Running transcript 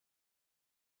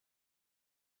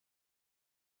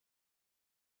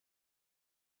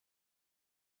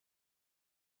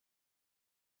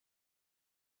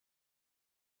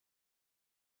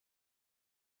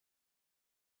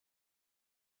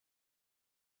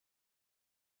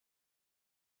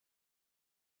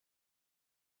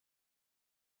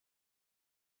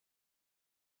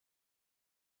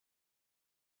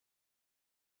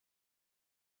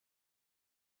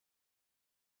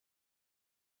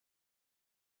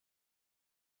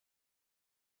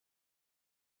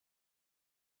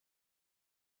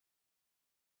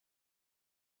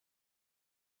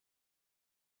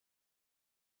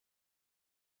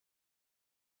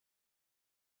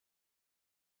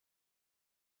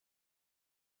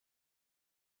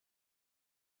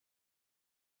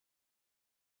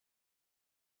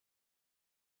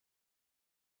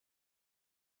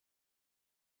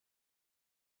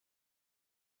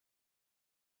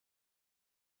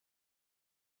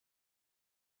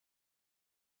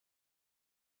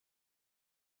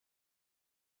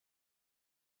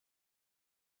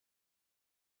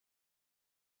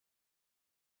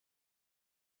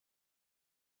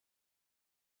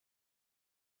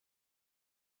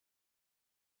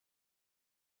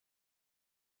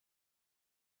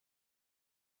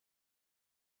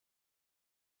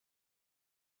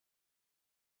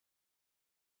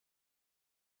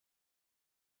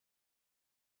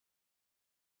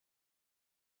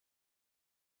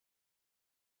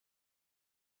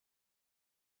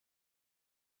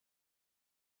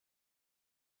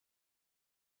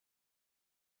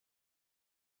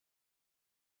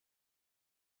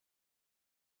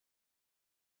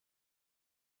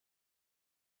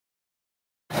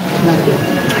Good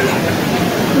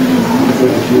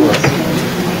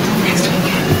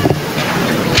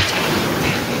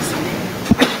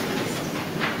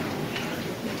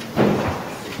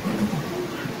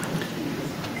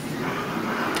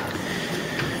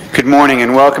morning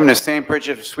and welcome to St.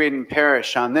 Bridget of Sweden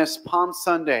Parish on this Palm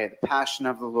Sunday, the Passion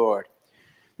of the Lord.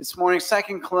 This morning's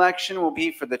second collection will be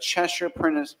for the Cheshire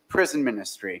Prison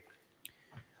Ministry.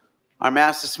 Our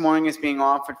Mass this morning is being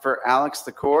offered for Alex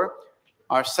Licor.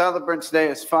 Our celebrant today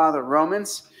is Father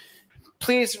Romans.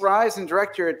 Please rise and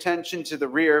direct your attention to the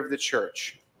rear of the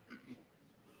church.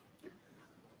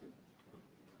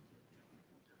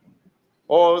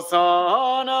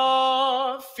 Hosanna,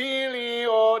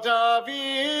 Filio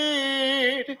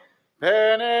David,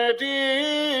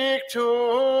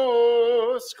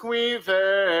 benedictus qui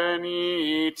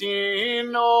venit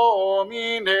in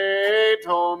nomine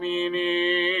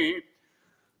Domini,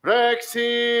 Rex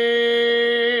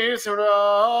Israel,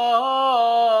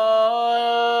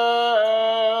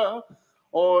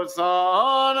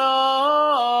 Hosanna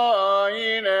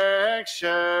in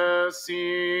excelsis,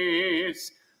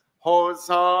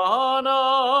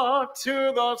 Hosanna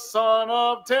to the Son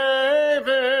of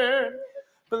David.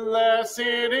 Blessed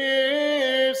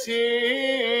is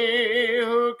he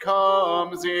who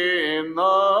comes in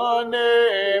the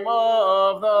name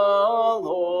of the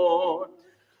Lord.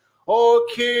 O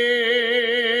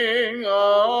King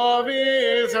of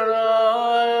Israel,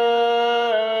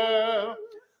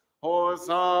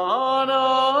 Hosanna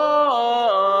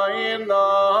in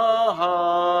the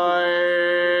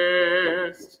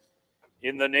highest.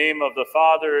 In the name of the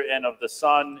Father, and of the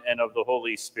Son, and of the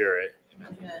Holy Spirit.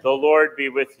 Amen. The Lord be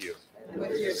with you. And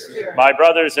with your spirit. My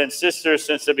brothers and sisters,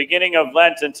 since the beginning of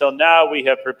Lent until now, we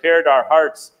have prepared our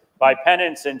hearts by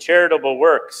penance and charitable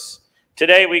works.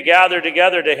 Today we gather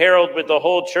together to herald with the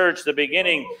whole church the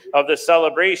beginning of the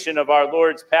celebration of our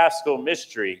Lord's Paschal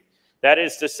mystery, that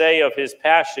is to say, of his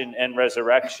passion and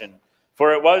resurrection.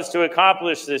 For it was to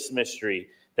accomplish this mystery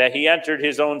that he entered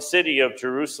his own city of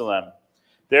Jerusalem.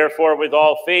 Therefore, with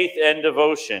all faith and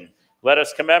devotion, let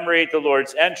us commemorate the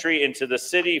Lord's entry into the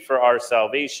city for our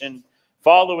salvation,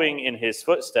 following in his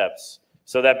footsteps,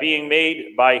 so that being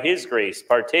made by his grace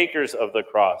partakers of the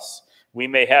cross, we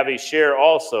may have a share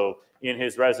also in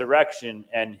his resurrection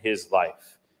and his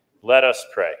life. Let us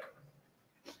pray.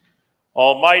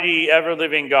 Almighty,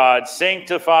 ever-living God,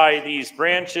 sanctify these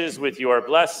branches with your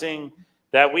blessing,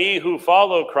 that we who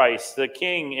follow Christ the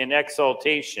King in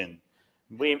exaltation,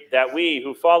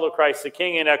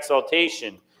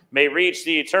 may reach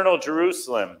the eternal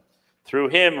Jerusalem through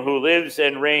him who lives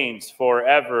and reigns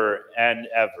forever and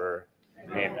ever.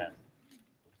 Amen.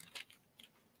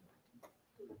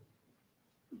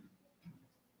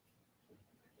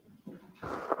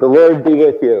 The Lord be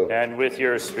with you. And with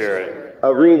your spirit.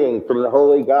 A reading from the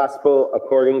Holy Gospel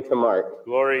according to Mark.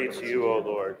 Glory to you, O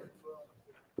Lord.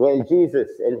 When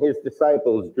Jesus and his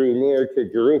disciples drew near to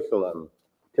Jerusalem,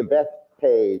 to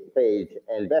Bethphage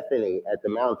and Bethany at the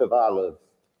Mount of Olives,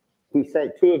 he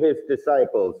sent two of his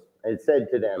disciples and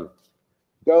said to them,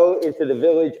 "Go into the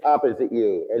village opposite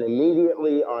you, and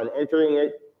immediately on entering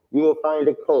it, you will find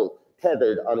a colt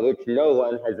tethered on which no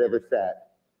one has ever sat.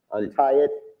 Untie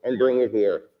it and bring it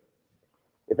here.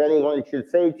 If anyone should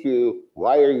say to you,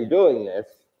 'Why are you doing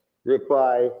this?'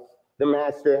 reply, 'The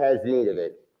master has need of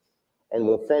it, and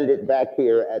will send it back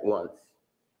here at once.'"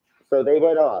 So they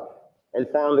went off and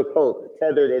found the colt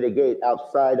tethered at a gate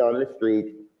outside on the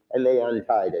street, and they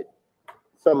untied it.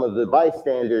 Some of the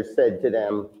bystanders said to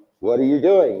them, "What are you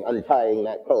doing, untying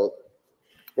that colt?"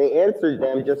 They answered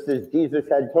them just as Jesus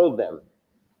had told them,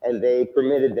 and they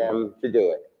permitted them to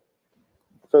do it.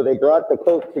 So they brought the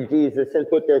colt to Jesus and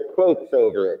put their cloaks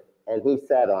over it, and he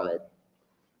sat on it.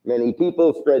 Many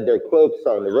people spread their cloaks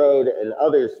on the road, and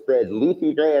others spread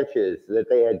leafy branches that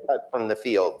they had cut from the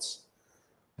fields.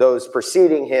 Those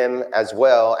preceding him, as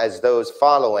well as those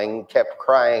following, kept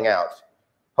crying out,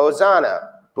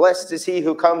 "Hosanna! Blessed is he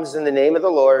who comes in the name of the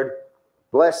Lord.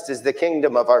 Blessed is the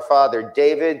kingdom of our father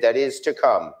David that is to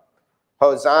come.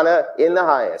 Hosanna in the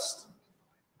highest."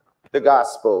 The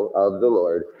Gospel of the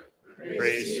Lord.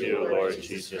 Praise to you, Lord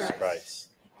Jesus Christ.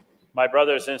 My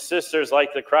brothers and sisters,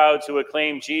 like the crowds who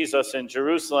acclaimed Jesus in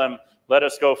Jerusalem, let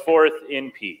us go forth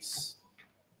in peace.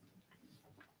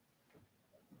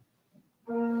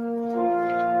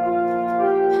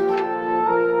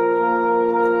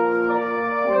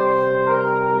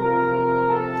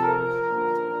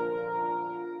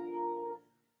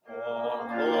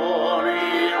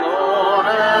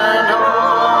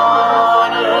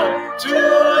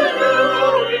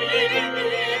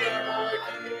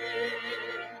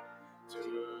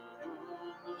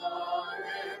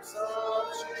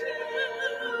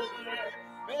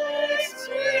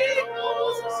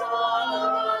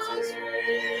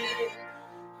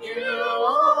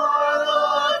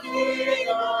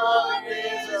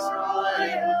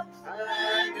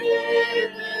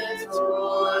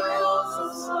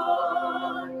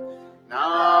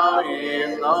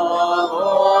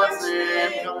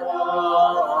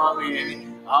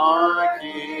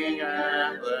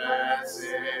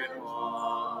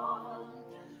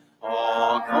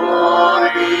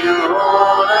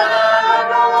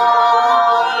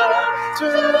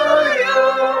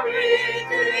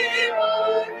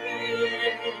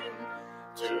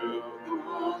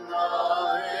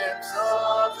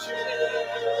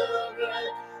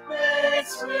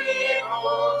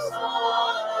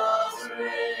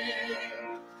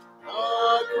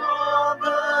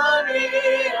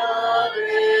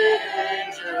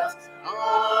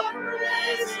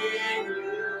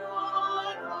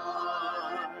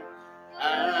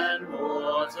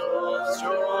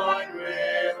 join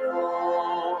with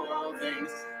all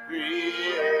things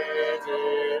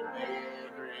created,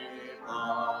 make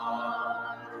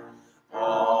reply.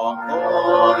 All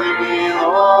glory,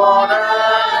 Lord,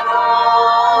 and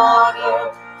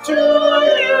honor to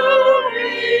you,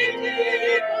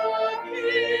 Redeemer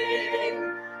King,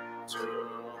 to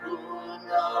whom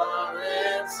the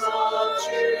lips of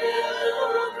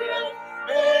children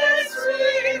may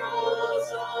sing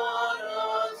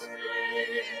hosannas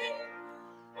ring.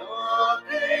 The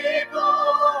people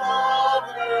of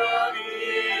the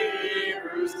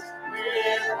Hebrews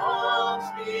with arms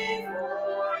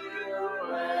before you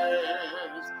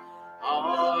raise,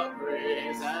 our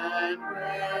praise and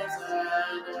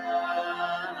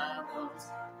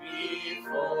anthems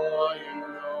before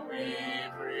you we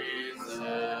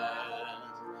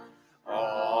present.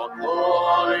 All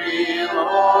glory,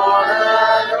 Lord,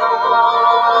 and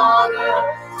honor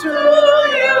to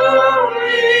you,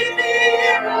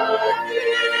 Redeemer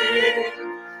King,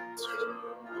 to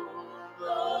whom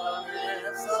the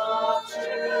lips of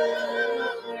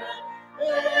children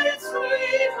may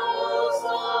sweet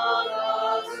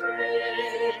hosannas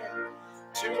ring.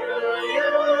 To you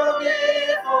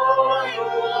before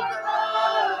your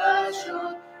passion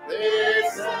they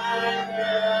sang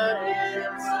their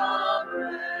hymns of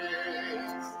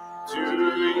praise. To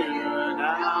you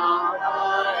now I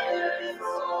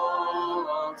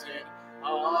exalted a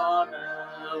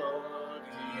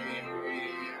melody we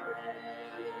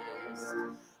raise.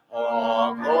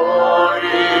 All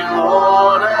glory,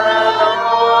 Lord, and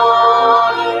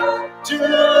honor to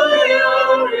you,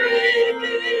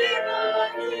 Redeemer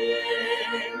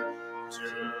King, to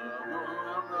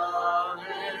whom the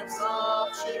lips of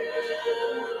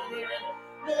children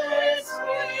may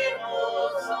sweet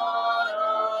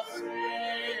hosannas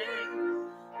ring.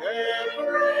 Their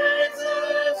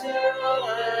praises you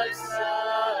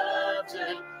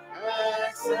accepted,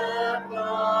 accept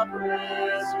the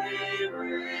praise we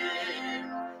bring.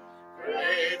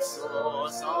 Great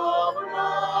source of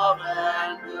love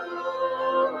and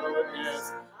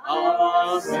goodness,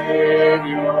 our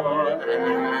Savior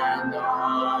and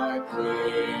our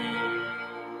King.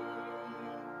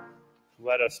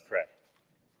 Let us pray.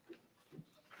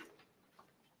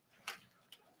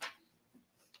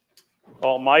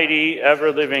 Almighty,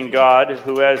 ever-living God,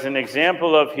 who as an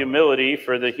example of humility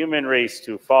for the human race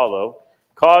to follow,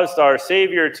 caused our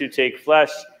Savior to take flesh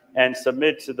and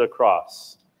submit to the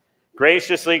cross.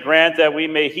 Graciously grant that we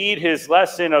may heed his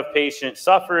lesson of patient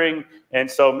suffering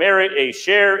and so merit a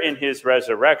share in his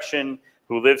resurrection,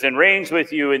 who lives and reigns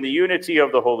with you in the unity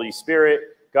of the Holy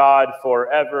Spirit, God,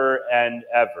 forever and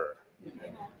ever.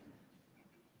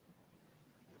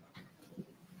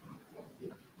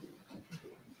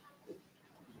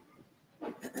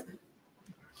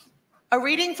 A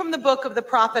reading from the book of the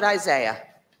prophet Isaiah.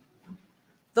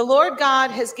 The Lord God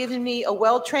has given me a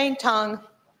well-trained tongue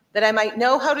that I might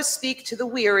know how to speak to the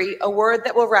weary a word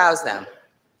that will rouse them.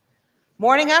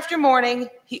 Morning after morning,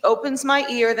 he opens my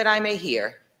ear that I may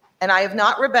hear, and I have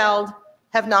not rebelled,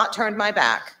 have not turned my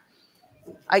back.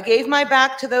 I gave my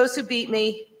back to those who beat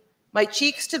me, my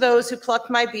cheeks to those who plucked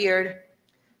my beard.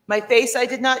 My face I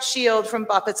did not shield from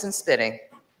buffets and spitting.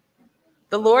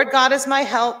 The Lord God is my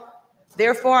help.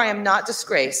 Therefore, I am not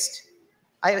disgraced.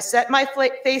 I have set my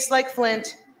face like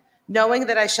flint, knowing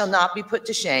that I shall not be put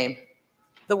to shame.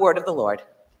 The word of the Lord.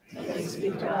 Thanks be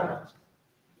to God.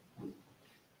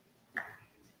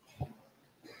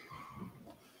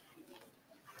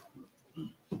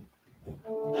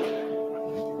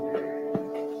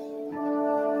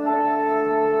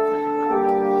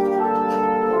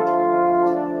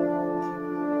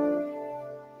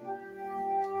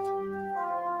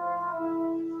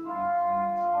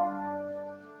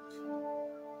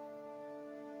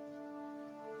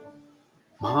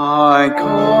 My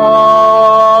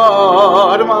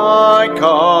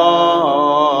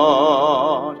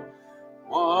God,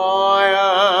 why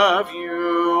have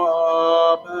you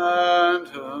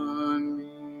abandoned me?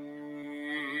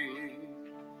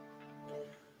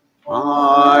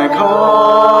 My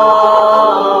God,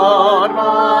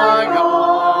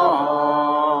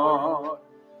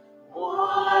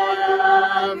 why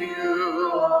have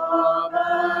you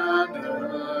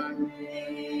abandoned me?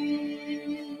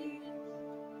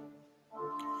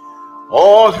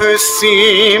 All who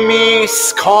see me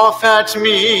scoff at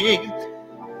me.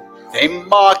 They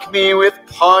mock me with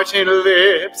parted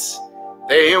lips.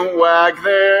 They wag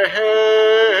their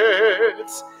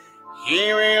heads. He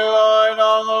relied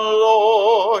on the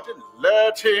Lord.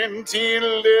 Let him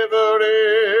deliver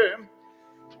him.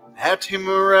 Let him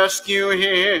rescue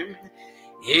him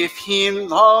if he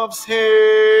loves him.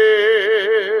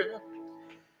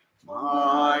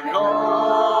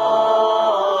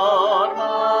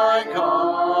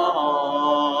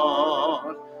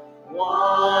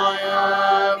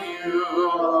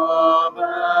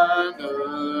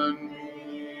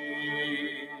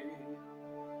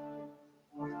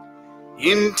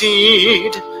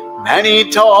 Indeed, many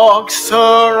dogs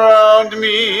surround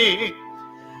me.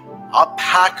 A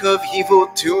pack of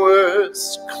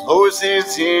evildoers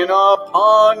closes in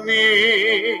upon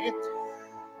me.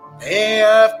 They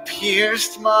have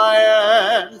pierced my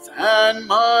hands and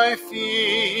my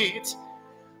feet.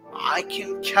 I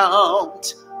can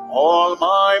count all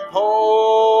my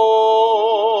bones.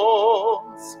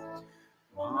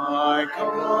 My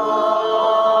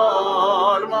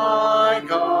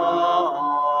God,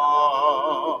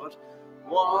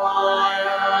 why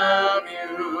have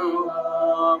you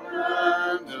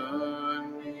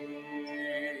abandoned me?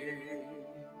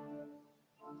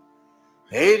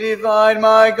 They divide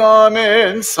my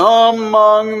garments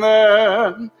among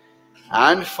them,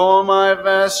 and for my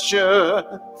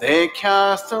vesture they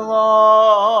cast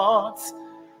lots.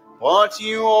 But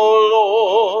you, O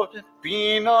Lord,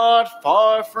 be not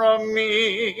far from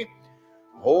me.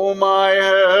 O my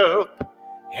help,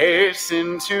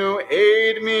 hasten to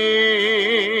aid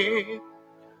me.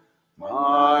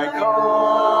 My God,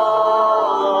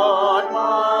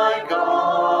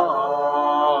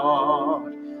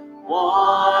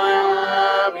 why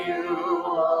have you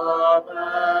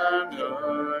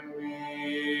abandoned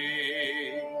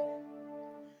me?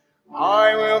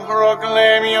 I will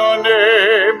proclaim your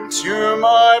name to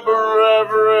my brethren.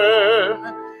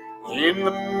 In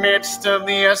the midst of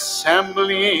the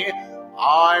assembly,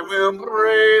 I will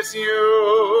praise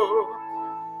you.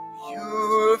 You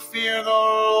who fear the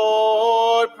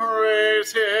Lord,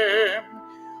 praise him.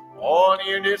 All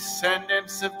you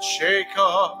descendants of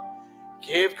Jacob,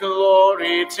 give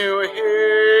glory to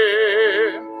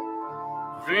him.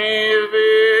 Reveal,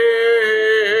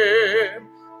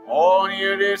 all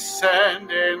you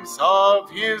descendants of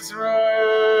Israel.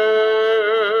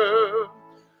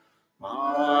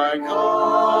 My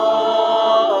God,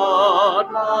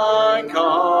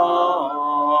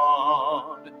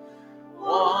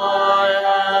 why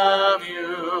have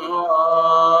you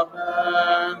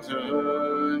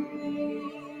abandoned me?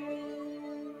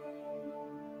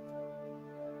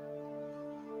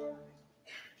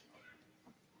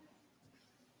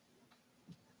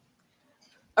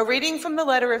 A reading from the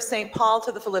letter of St. Paul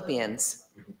to the Philippians.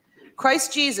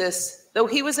 Christ Jesus, though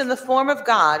he was in the form of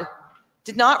God,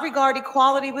 did not regard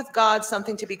equality with God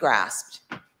something to be grasped.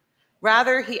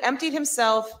 Rather, he emptied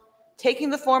himself, taking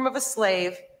the form of a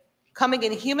slave, coming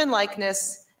in human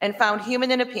likeness, and found human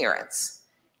in appearance.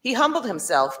 He humbled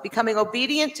himself, becoming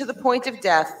obedient to the point of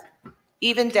death,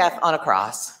 even death on a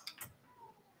cross.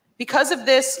 Because of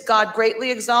this, God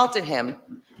greatly exalted him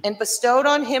and bestowed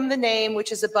on him the name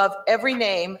which is above every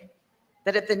name,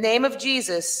 that at the name of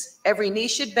Jesus, every knee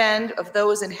should bend of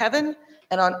those in heaven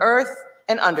and on earth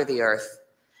and under the earth,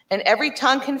 and every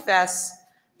tongue confess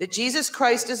that Jesus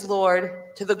Christ is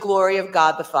Lord, to the glory of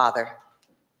God the Father.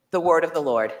 The word of the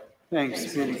Lord. Thanks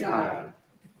be to God.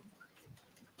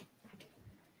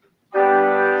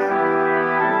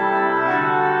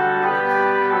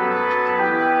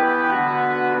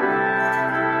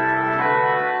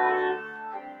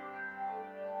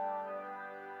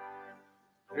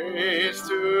 Praise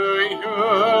to you,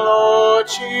 Lord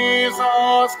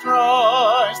Jesus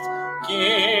Christ,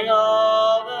 King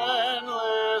of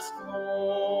endless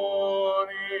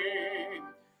glory.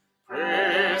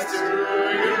 Praise to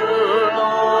you,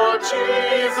 Lord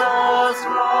Jesus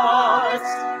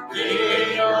Christ,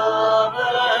 King of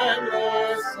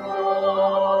endless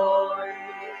glory.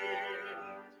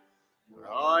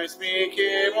 Christ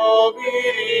became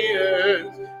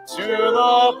obedient to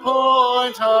the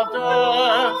point of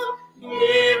death,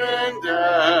 even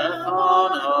death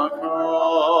on a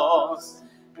cross.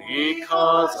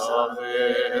 Because of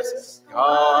this,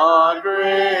 God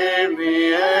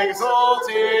greatly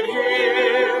exalted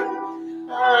him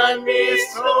and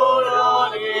bestowed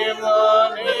on him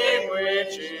the name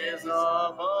which is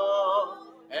above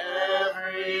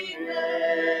every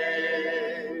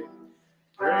name.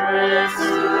 Praise to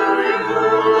you,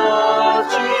 Lord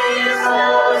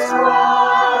Jesus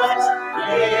Christ,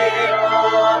 King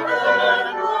of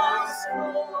endless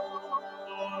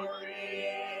glory.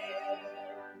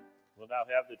 We'll now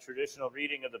have the traditional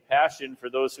reading of the Passion. For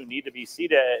those who need to be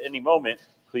seated at any moment,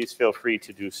 please feel free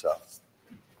to do so.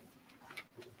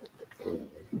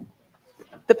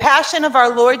 The Passion of our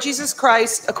Lord Jesus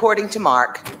Christ according to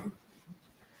Mark.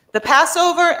 The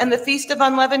Passover and the Feast of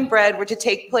Unleavened Bread were to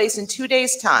take place in 2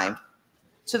 days' time.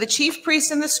 So the chief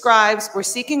priests and the scribes were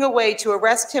seeking a way to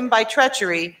arrest him by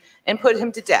treachery and put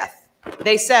him to death.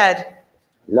 They said,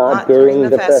 Not during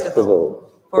the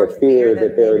festival, for fear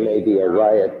that there may be a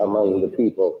riot among the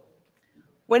people.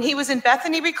 When he was in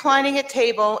Bethany reclining at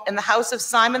table in the house of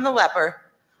Simon the leper,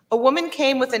 a woman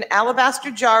came with an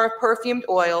alabaster jar of perfumed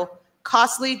oil,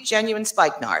 costly, genuine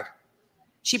spikenard.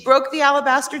 She broke the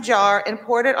alabaster jar and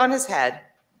poured it on his head.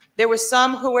 There were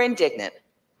some who were indignant.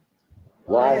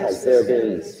 Why has there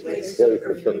been this waste of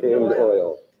perfumed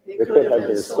oil? It could have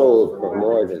been sold for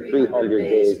more than 300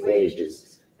 days'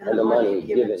 wages, and the money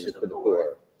given to the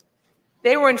poor.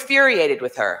 They were infuriated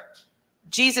with her.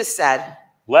 Jesus said,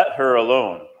 "Let her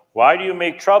alone. Why do you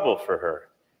make trouble for her?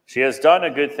 She has done a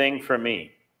good thing for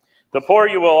me. The poor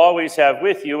you will always have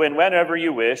with you, and whenever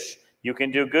you wish, you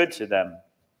can do good to them.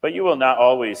 But you will not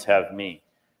always have me.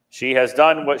 She has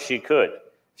done what she could.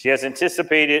 She has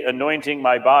anticipated anointing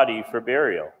my body for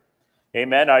burial.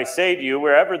 Amen, I say to you,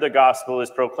 wherever the gospel is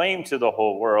proclaimed to the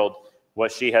whole world,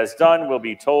 what she has done will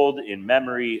be told in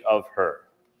memory of her."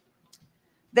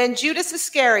 Then Judas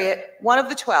Iscariot, one of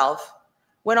the 12,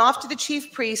 went off to the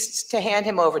chief priests to hand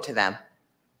him over to them.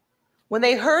 When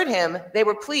they heard him, they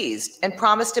were pleased and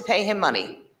promised to pay him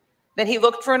money. Then he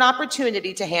looked for an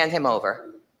opportunity to hand him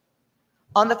over.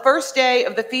 On the first day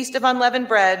of the Feast of Unleavened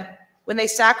Bread, when they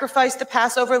sacrificed the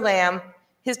Passover lamb,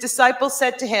 his disciples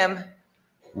said to him,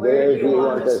 "Where do you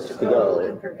want us to go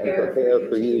and prepare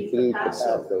for you to eat the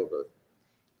Passover?"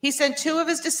 He sent 2 of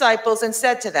his disciples and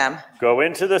said to them, "Go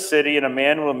into the city, and a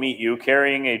man will meet you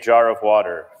carrying a jar of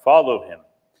water. Follow him.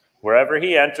 Wherever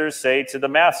he enters, say to the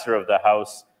master of the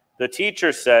house, 'The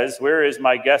teacher says, where is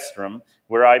my guest room,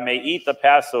 where I may eat the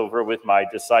Passover with my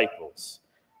disciples?'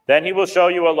 Then he will show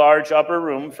you a large upper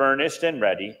room furnished and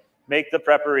ready. Make the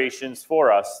preparations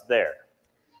for us there."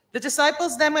 The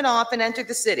disciples then went off and entered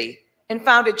the city and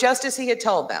found it just as he had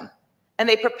told them, and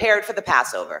they prepared for the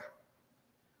Passover.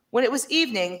 When it was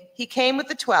evening, he came with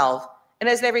the 12, and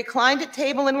as they reclined at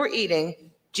table and were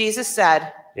eating, Jesus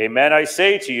said, "Amen, I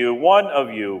say to you, one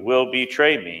of you will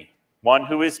betray me, one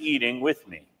who is eating with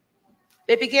me."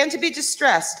 They began to be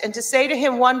distressed and to say to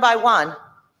him one by one,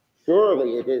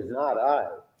 "Surely it is not I."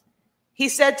 He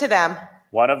said to them,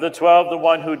 "One of the 12, the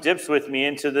one who dips with me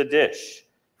into the dish.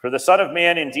 For the Son of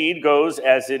Man indeed goes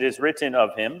as it is written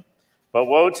of him, but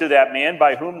woe to that man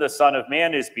by whom the Son of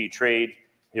Man is betrayed.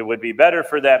 It would be better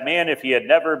for that man if he had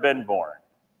never been born."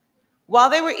 While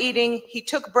they were eating, he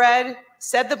took bread,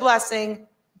 said the blessing,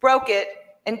 broke it,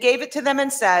 and gave it to them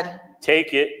and said,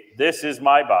 "Take it, this is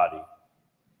my body."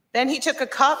 Then he took a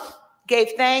cup,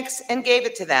 gave thanks, and gave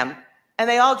it to them, and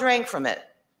they all drank from it.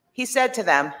 He said to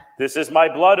them, "This is my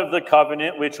blood of the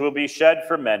covenant, which will be shed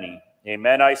for many.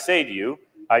 Amen, I say to you,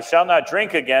 I shall not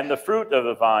drink again the fruit of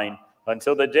the vine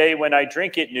until the day when I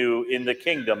drink it new in the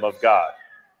kingdom of God."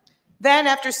 Then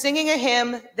after singing a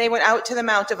hymn, they went out to the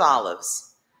Mount of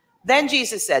Olives. Then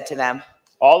Jesus said to them,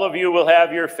 "All of you will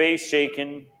have your face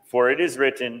shaken, for it is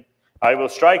written, I will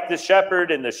strike the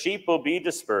shepherd, and the sheep will be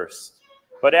dispersed.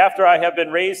 But after I have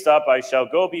been raised up, I shall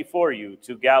go before you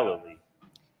to Galilee."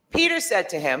 Peter said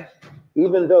to him,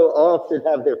 "Even though all should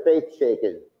have their faith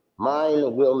shaken,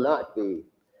 mine will not be."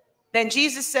 Then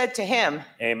Jesus said to him,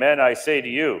 "Amen, I say to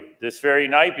you, this very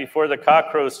night before the cock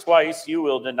crows twice, you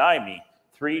will deny me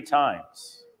 3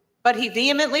 times. But he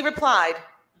vehemently replied,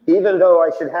 "Even though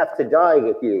I should have to die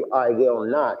with you, I will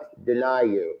not deny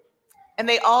you." and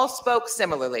they all spoke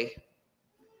similarly.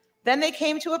 Then they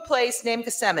came to a place named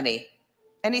Gethsemane,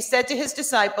 and he said to his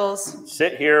disciples,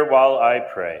 "Sit here while I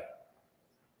pray."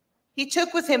 He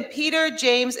took with him Peter,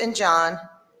 James, and John,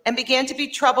 and began to be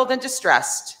troubled and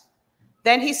distressed.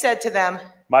 Then he said to them,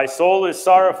 "My soul is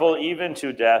sorrowful even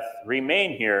to death.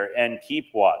 Remain here and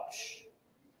keep watch."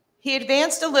 He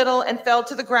advanced a little and fell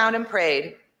to the ground and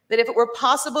prayed that if it were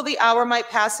possible the hour might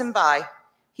pass him by.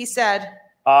 He said,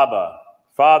 "Abba,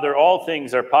 Father, all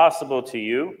things are possible to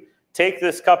you. Take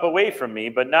this cup away from me,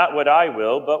 but not what I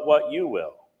will, but what you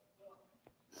will."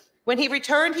 When he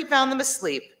returned, he found them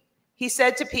asleep. He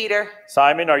said to Peter,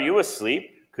 "Simon, are you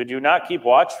asleep? Could you not keep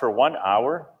watch for 1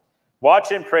 hour?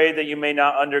 Watch and pray that you may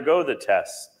not undergo the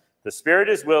test. The spirit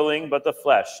is willing, but the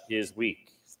flesh is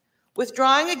weak."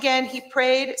 Withdrawing again, he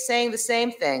prayed, saying the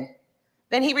same thing.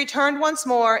 Then he returned once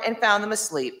more and found them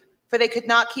asleep, for they could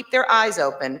not keep their eyes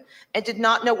open and did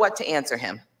not know what to answer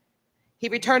him. He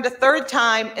returned a 3rd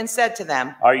time and said to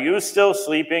them, "Are you still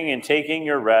sleeping and taking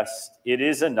your rest? It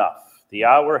is enough. The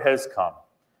hour has come.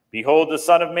 Behold, the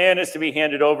Son of Man is to be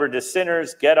handed over to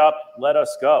sinners. Get up, let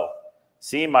us go.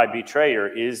 See, my betrayer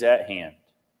is at hand."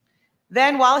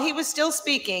 Then while he was still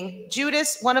speaking,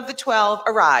 Judas, one of the 12,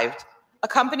 arrived,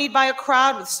 accompanied by a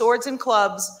crowd with swords and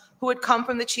clubs who had come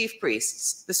from the chief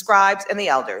priests, the scribes, and the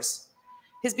elders.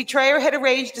 His betrayer had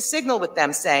arranged a signal with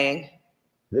them, saying,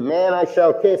 "The man I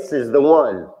shall kiss is the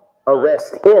one.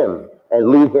 Arrest him and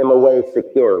lead him away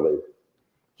securely."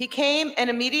 He came and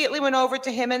immediately went over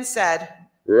to him and said,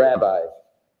 "Rabbi."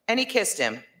 and he kissed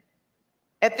him.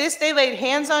 At this they laid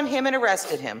hands on him and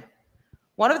arrested him.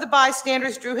 One of the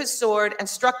bystanders drew his sword and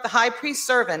struck the high priest's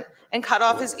servant and cut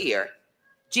off his ear.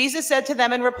 Jesus said to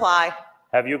them in reply,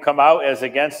 Have you come out as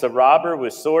against a robber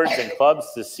with swords and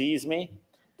clubs to seize me?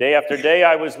 Day after day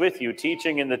I was with you,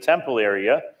 teaching in the temple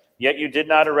area, yet you did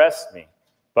not arrest me,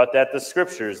 but that the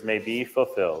scriptures may be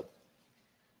fulfilled.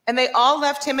 And they all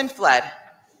left him and fled.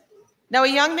 Now a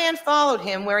young man followed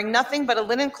him, wearing nothing but a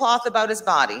linen cloth about his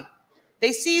body.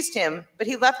 They seized him, but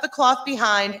he left the cloth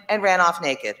behind and ran off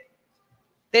naked.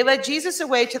 They led Jesus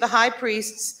away to the high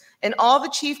priests, and all the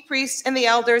chief priests and the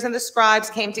elders and the scribes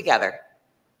came together.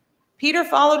 Peter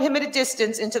followed him at a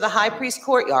distance into the high priest's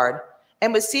courtyard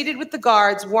and was seated with the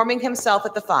guards, warming himself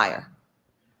at the fire.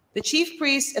 The chief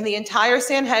priests and the entire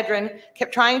Sanhedrin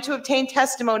kept trying to obtain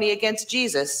testimony against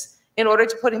Jesus in order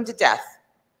to put him to death,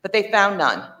 but they found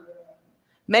none.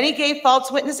 Many gave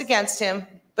false witness against him,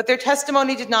 but their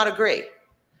testimony did not agree.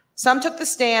 Some took the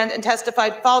stand and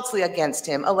testified falsely against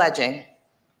him, alleging,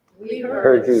 We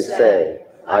heard you say,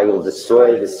 I will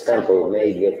destroy this temple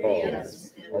made with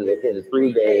hands, and within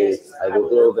 3 days I will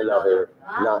build another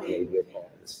not made with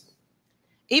hands.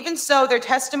 Even so, their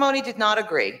testimony did not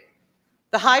agree.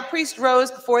 The high priest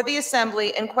rose before the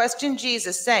assembly and questioned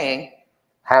Jesus, saying,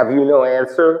 Have you no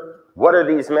answer? What are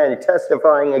these men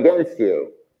testifying against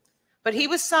you? But he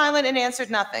was silent and answered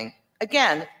nothing.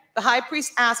 Again, the high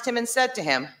priest asked him and said to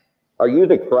him, Are you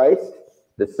the Christ,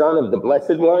 the Son of the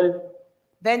Blessed One?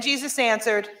 Then Jesus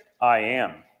answered, I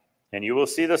am. And you will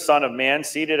see the Son of Man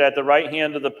seated at the right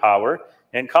hand of the power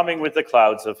and coming with the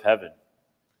clouds of heaven.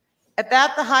 At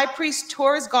that, the high priest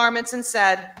tore his garments and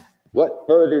said, What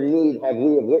further need have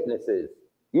we of witnesses?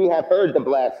 You have heard the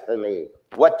blasphemy.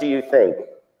 What do you think?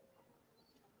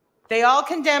 They all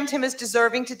condemned him as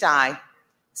deserving to die.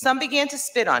 Some began to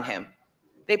spit on him.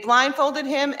 They blindfolded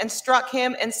him and struck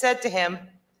him and said to him,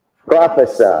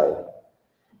 Prophesy.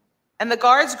 And the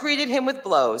guards greeted him with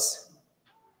blows.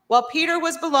 While Peter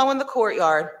was below in the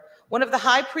courtyard, one of the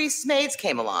high priest's maids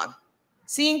came along.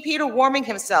 Seeing Peter warming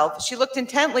himself, she looked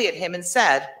intently at him and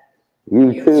said,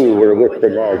 You too were with the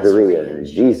Nazarene,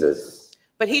 Jesus.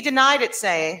 But he denied it,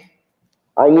 saying,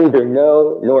 I neither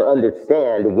know nor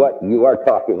understand what you are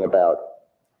talking about.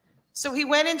 So he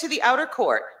went into the outer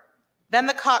court. Then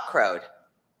the cock crowed.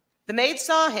 The maid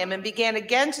saw him and began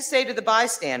again to say to the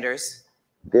bystanders,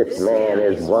 This man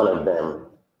is one of them.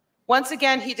 Once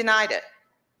again he denied it.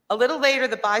 A little later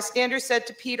the bystanders said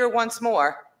to Peter once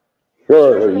more,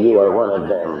 Surely you are one of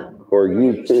them, for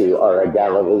you too are a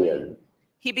Galilean.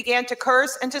 He began to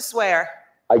curse and to swear.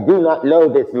 I do not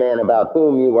know this man about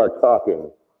whom you are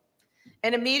talking.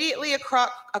 And immediately a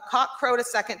cock crowed a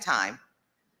second time.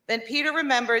 Then Peter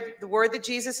remembered the word that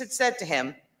Jesus had said to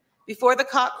him, Before the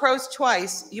cock crows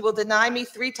twice, you will deny me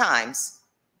 3 times.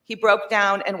 He broke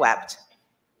down and wept.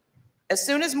 As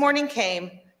soon as morning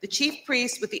came, the chief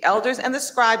priests with the elders and the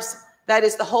scribes, that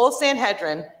is the whole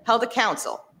Sanhedrin, held a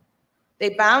council. They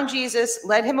bound Jesus,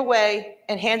 led him away,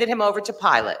 and handed him over to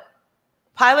Pilate.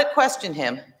 Pilate questioned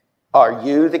him. Are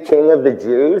you the king of the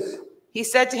Jews? He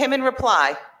said to him in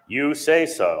reply, You say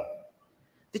so.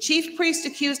 The chief priest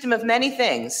accused him of many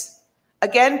things.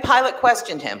 Again, Pilate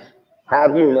questioned him.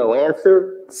 Have you no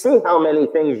answer? See how many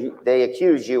things they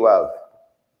accuse you of.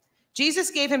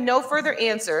 Jesus gave him no further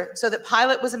answer, so that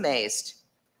Pilate was amazed.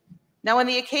 Now on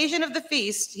the occasion of the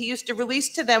feast, he used to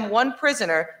release to them one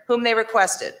prisoner whom they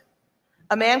requested.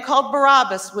 A man called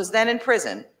Barabbas was then in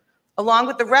prison, along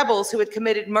with the rebels who had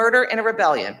committed murder in a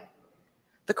rebellion.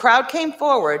 The crowd came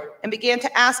forward and began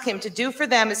to ask him to do for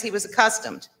them as he was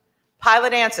accustomed.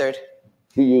 Pilate answered,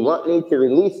 Do you want me to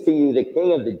release to you the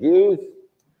king of the Jews?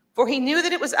 For he knew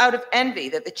that it was out of envy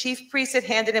that the chief priests had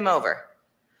handed him over.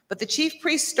 But the chief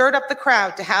priests stirred up the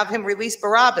crowd to have him release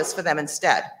Barabbas for them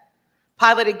instead.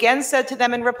 Pilate again said to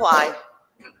them in reply,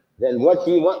 Then what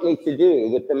do you want me to do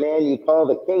with the man you call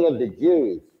the king of the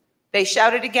Jews? They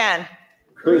shouted again.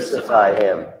 Crucify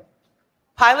him.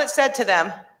 Pilate said to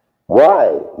them, Why?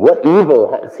 What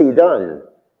evil has he done?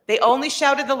 They only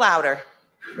shouted the louder.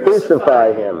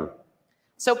 Crucify him.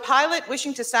 So Pilate,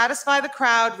 wishing to satisfy the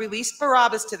crowd, released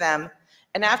Barabbas to them,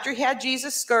 and after he had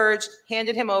Jesus scourged,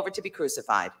 handed him over to be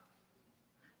crucified.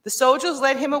 The soldiers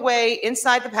led him away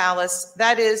inside the palace,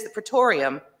 that is, the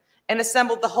praetorium, and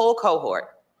assembled the whole cohort.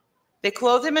 They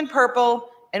clothed him in purple,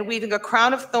 and weaving a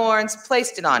crown of thorns,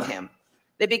 placed it on him.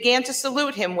 They began to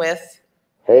salute him with,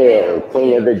 Hail,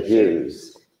 King of the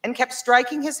Jews. And kept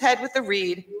striking his head with a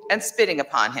reed and spitting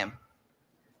upon him.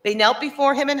 They knelt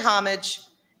before him in homage,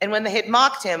 and when they had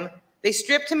mocked him, they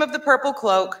stripped him of the purple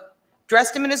cloak,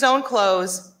 dressed him in his own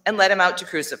clothes, and led him out to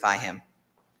crucify him.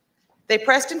 They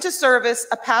pressed into service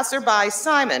a passerby,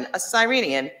 Simon, a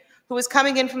Cyrenian, who was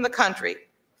coming in from the country,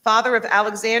 father of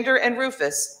Alexander and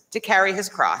Rufus, to carry his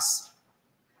cross.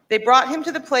 They brought him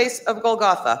to the place of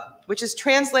Golgotha, which is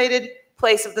translated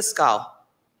place of the skull.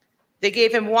 They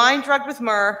gave him wine drugged with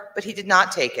myrrh, but he did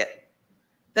not take it.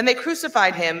 Then they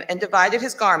crucified him and divided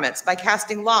his garments by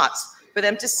casting lots for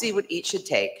them to see what each should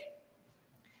take.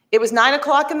 It was 9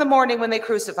 o'clock in the morning when they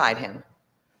crucified him.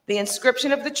 The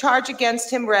inscription of the charge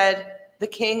against him read, "The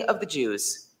King of the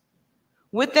Jews."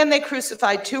 With them they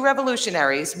crucified 2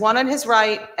 revolutionaries, one on his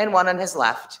right and one on his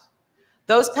left.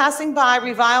 Those passing by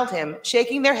reviled him,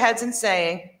 shaking their heads and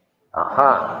saying,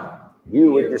 "Aha!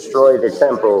 You would destroy the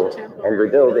temple and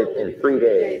rebuild it in 3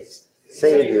 days.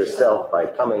 Save yourself by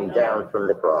coming down from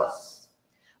the cross."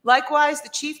 Likewise, the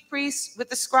chief priests with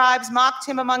the scribes mocked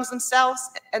him amongst themselves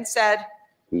and said,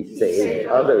 "He saved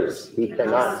others. He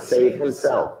cannot save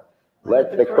himself.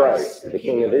 Let the Christ, the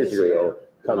King of Israel,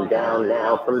 come down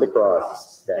now from the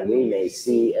cross, that we may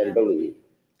see and believe."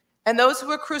 And those who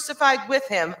were crucified with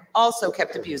him also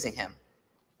kept abusing him.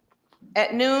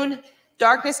 At noon,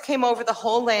 darkness came over the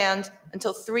whole land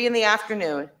until 3 in the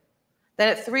afternoon. Then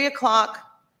at 3 o'clock,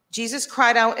 Jesus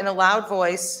cried out in a loud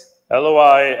voice,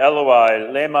 "Eloi,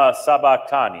 Eloi, lema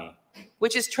sabachthani,"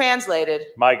 which is translated,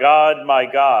 my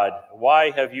God,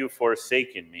 why have you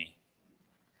forsaken me?"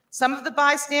 Some of the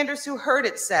bystanders who heard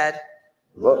it said,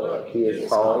 "Look, he is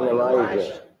calling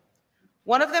Elijah."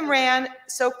 One of them ran,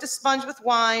 soaked a sponge with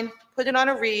wine, put it on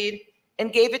a reed,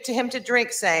 and gave it to him to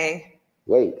drink, saying,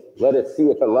 "Wait, let us see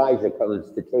if Elijah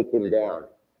comes to take him down."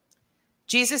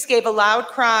 Jesus gave a loud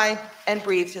cry and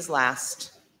breathed his last.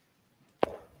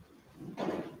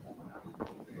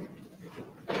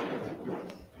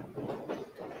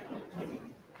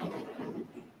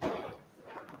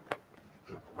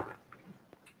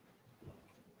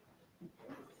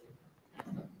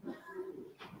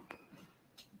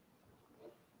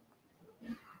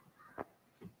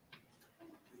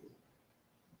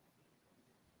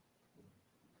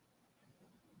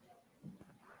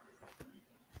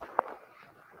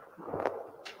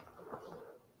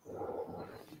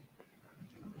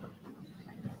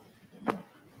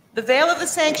 The veil of the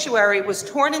sanctuary was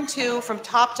torn in 2 from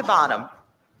top to bottom.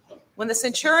 When the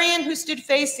centurion who stood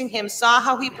facing him saw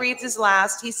how he breathed his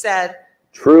last, he said,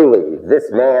 "Truly,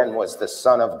 this man was the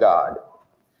Son of God."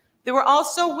 There were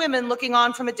also women looking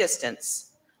on from a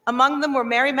distance. Among them were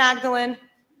Mary Magdalene,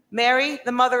 Mary,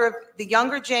 the mother of the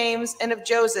younger James, and of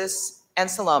Joseph, and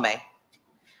Salome.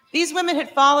 These women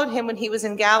had followed him when he was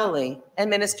in Galilee and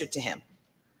ministered to him.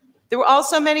 There were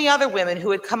also many other women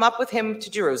who had come up with him to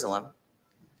Jerusalem.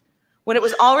 When it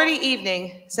was already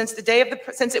evening, since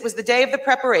it was the day of the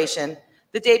preparation,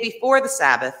 the day before the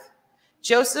Sabbath,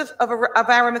 Joseph of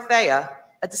Arimathea,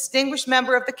 a distinguished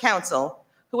member of the council,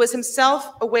 who was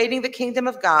himself awaiting the kingdom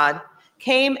of God,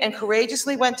 came and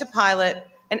courageously went to Pilate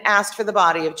and asked for the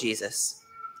body of Jesus.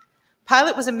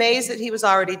 Pilate was amazed that he was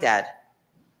already dead.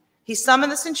 He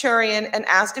summoned the centurion and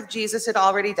asked if Jesus had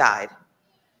already died.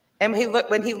 And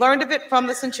when he learned of it from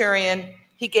the centurion,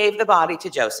 he gave the body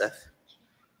to Joseph.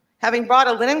 Having brought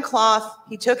a linen cloth,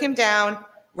 he took him down,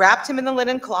 wrapped him in the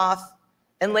linen cloth,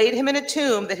 and laid him in a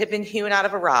tomb that had been hewn out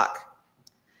of a rock.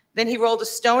 Then he rolled a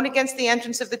stone against the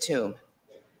entrance of the tomb.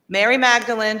 Mary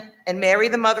Magdalene and Mary,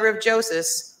 the mother of Joseph,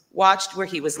 watched where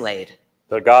he was laid.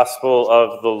 The Gospel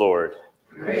of the Lord.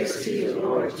 Praise to you,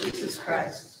 Lord Jesus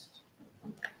Christ.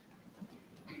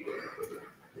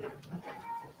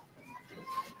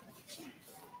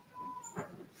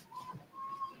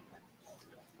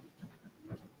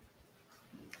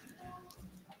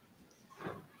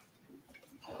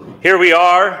 Here we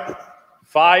are,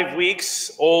 5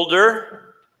 weeks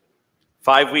older,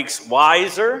 5 weeks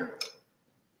wiser.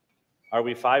 Are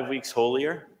we 5 weeks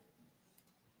holier?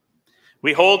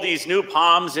 We hold these new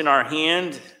palms in our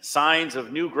hand, signs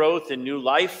of new growth and new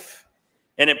life.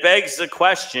 And it begs the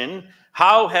question,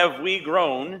 how have we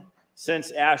grown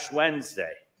since Ash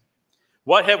Wednesday?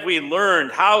 What have we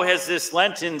learned? How has this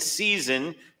Lenten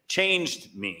season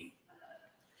changed me?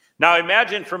 Now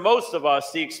imagine for most of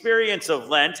us, the experience of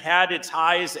Lent had its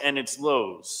highs and its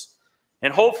lows.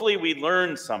 And hopefully we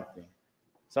learned something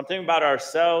about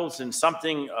ourselves and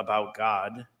something about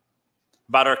God,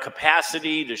 about our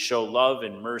capacity to show love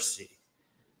and mercy,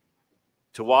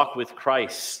 to walk with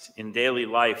Christ in daily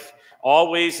life,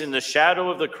 always in the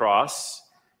shadow of the cross,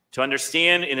 to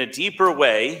understand in a deeper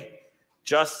way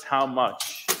just how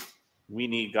much we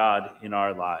need God in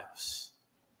our lives.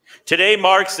 Today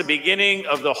marks the beginning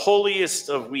of the holiest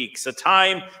of weeks, a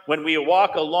time when we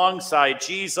walk alongside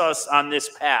Jesus on this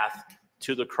path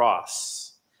to the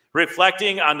cross,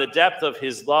 reflecting on the depth of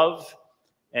his love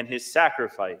and his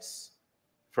sacrifice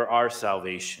for our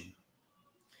salvation.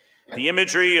 The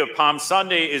imagery of Palm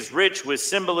Sunday is rich with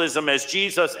symbolism. As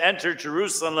Jesus entered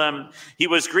Jerusalem, he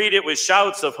was greeted with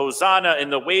shouts of Hosanna and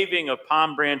the waving of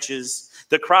palm branches.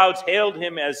 The crowds hailed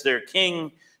him as their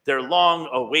king, their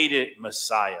long-awaited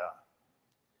Messiah.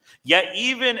 Yet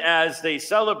even as they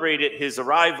celebrated his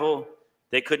arrival,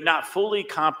 they could not fully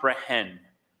comprehend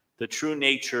the true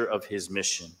nature of his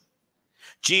mission.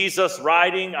 Jesus,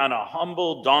 riding on a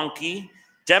humble donkey,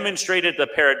 demonstrated the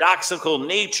paradoxical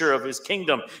nature of his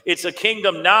kingdom. It's a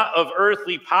kingdom not of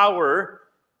earthly power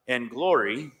and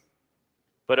glory,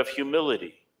 but of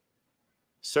humility,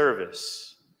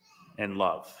 service, and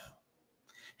love.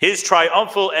 His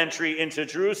triumphal entry into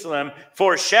Jerusalem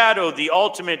foreshadowed the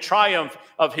ultimate triumph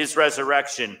of his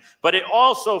resurrection, but it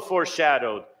also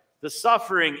foreshadowed the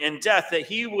suffering and death that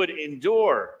he would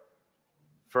endure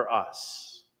for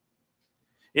us.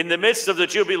 In the midst of the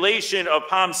jubilation of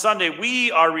Palm Sunday,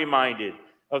 we are reminded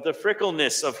of the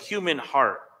fickleness of human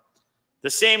heart. The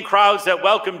same crowds that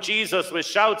welcomed Jesus with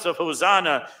shouts of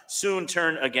Hosanna soon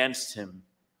turn against him,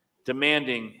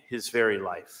 demanding his very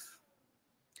life.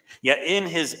 Yet in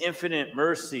his infinite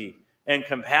mercy and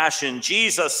compassion,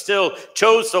 Jesus still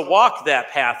chose to walk that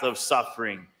path of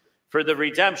suffering for the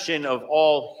redemption of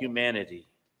all humanity.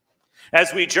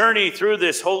 As we journey through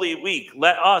this Holy Week,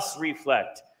 let us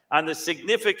reflect on the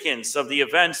significance of the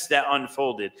events that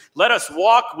unfolded. Let us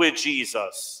walk with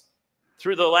Jesus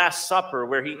through the Last Supper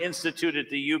where he instituted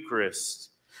the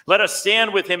Eucharist. Let us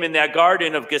stand with him in that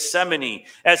Garden of Gethsemane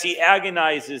as he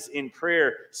agonizes in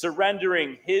prayer,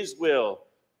 surrendering his will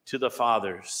to the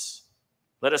Father's.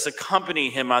 Let us accompany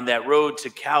him on that road to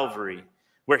Calvary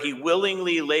where he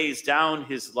willingly lays down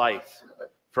his life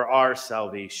for our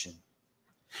salvation.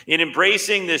 In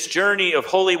embracing this journey of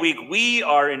Holy Week, we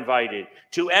are invited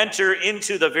to enter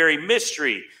into the very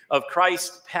mystery of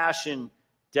Christ's passion,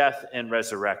 death, and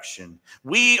resurrection.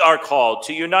 We are called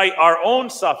to unite our own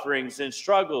sufferings and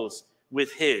struggles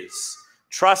with his,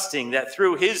 trusting that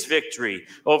through his victory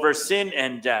over sin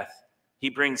and death, he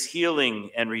brings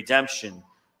healing and redemption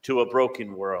to a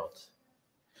broken world.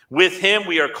 With him,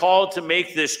 we are called to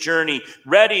make this journey,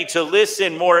 ready to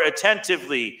listen more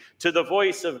attentively to the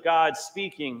voice of God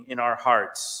speaking in our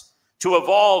hearts, to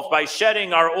evolve by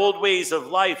shedding our old ways of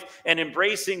life and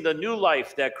embracing the new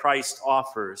life that Christ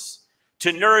offers,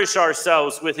 to nourish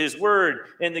ourselves with his word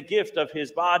and the gift of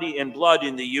his body and blood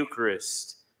in the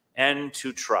Eucharist, and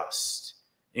to trust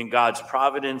in God's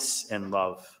providence and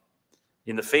love.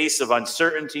 In the face of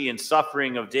uncertainty and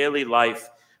suffering of daily life,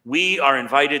 we are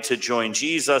invited to join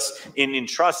Jesus in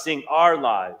entrusting our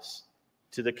lives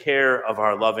to the care of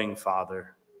our loving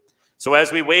Father. So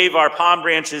as we wave our palm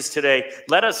branches today,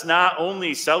 let us not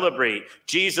only celebrate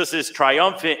Jesus'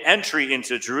 triumphant entry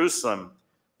into Jerusalem,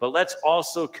 but let's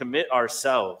also commit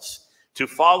ourselves to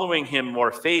following him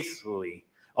more faithfully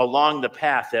along the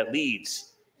path that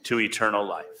leads to eternal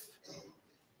life.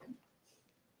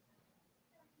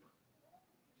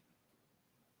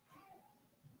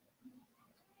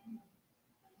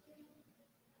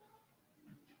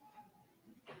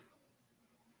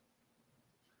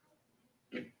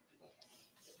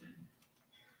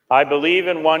 I believe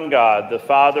in one God, the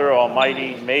Father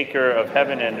Almighty, maker of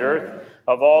heaven and earth,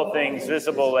 of all things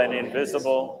visible and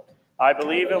invisible. I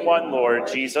believe in one Lord,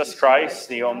 Jesus Christ,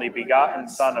 the only begotten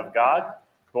Son of God,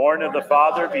 born of the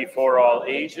Father before all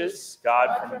ages,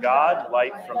 God from God,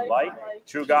 light from light,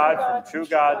 true God from true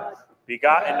God,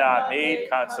 begotten, not made,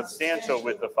 consubstantial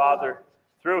with the Father.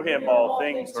 Through him all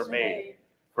things were made.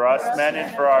 For us men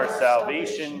and for our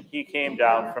salvation, he came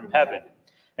down from heaven,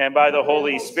 and by the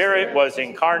Holy Spirit was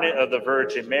incarnate of the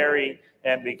Virgin Mary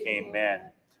and became man.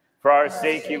 For our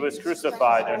sake he was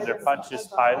crucified under Pontius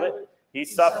Pilate. He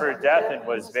suffered death and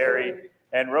was buried,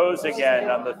 and rose again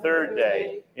on the third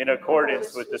day in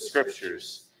accordance with the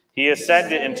Scriptures. He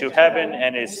ascended into heaven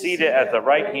and is seated at the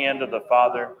right hand of the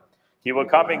Father. He will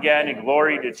come again in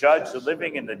glory to judge the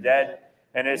living and the dead,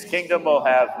 and his kingdom will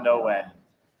have no end.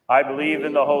 I believe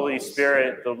in the Holy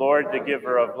Spirit, the Lord, the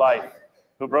giver of life,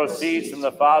 who proceeds from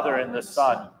the Father and the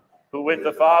Son, who with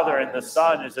the Father and the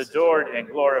Son is adored and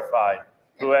glorified,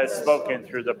 who has spoken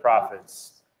through the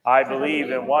prophets. I believe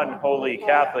in one holy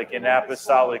Catholic and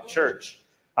apostolic church.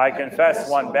 I confess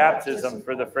one baptism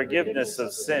for the forgiveness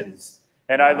of sins,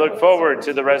 and I look forward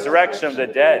to the resurrection of the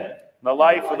dead and the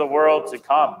life of the world to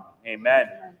come. Amen.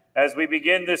 As we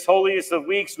begin this holiest of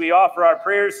weeks, we offer our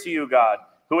prayers to you, God,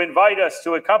 who invite us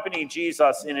to accompany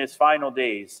Jesus in his final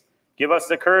days. Give us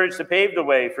the courage to pave the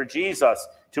way for Jesus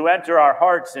to enter our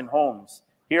hearts and homes.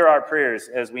 Hear our prayers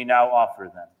as we now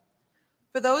offer them.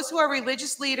 For those who are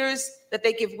religious leaders, that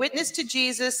they give witness to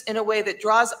Jesus in a way that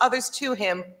draws others to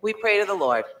him, we pray to the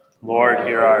Lord. Lord,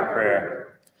 hear our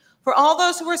prayer. For all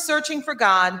those who are searching for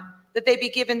God, that they be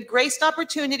given graced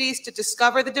opportunities to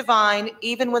discover the divine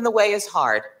even when the way is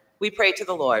hard, we pray to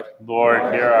the Lord.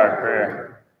 Lord, hear our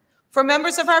prayer. For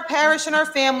members of our parish and our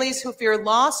families who fear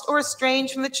lost or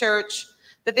estranged from the church,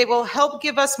 that they will help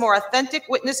give us more authentic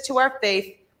witness to our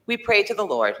faith, we pray to the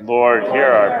Lord. Lord, hear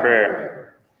our prayer.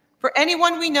 For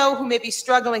anyone we know who may be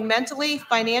struggling mentally,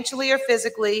 financially, or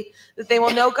physically, that they will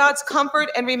know God's comfort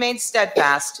and remain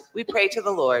steadfast, we pray to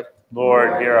the Lord.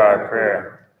 Lord, hear our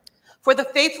prayer. For the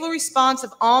faithful response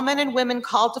of all men and women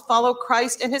called to follow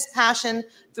Christ and his passion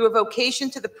through a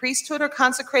vocation to the priesthood or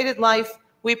consecrated life,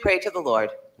 we pray to the Lord.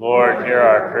 Lord, hear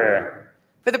our prayer.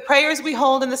 For the prayers we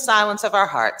hold in the silence of our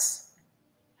hearts.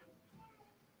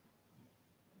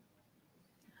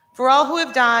 For all who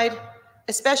have died,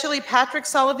 especially Patrick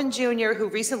Sullivan Jr., who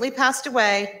recently passed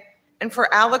away, and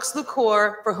for Alex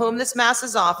Lucour, for whom this Mass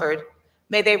is offered,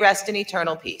 may they rest in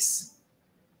eternal peace.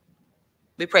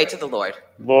 We pray to the Lord.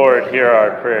 Lord, hear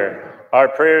our prayer. Our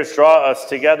prayers draw us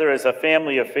together as a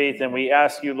family of faith, and we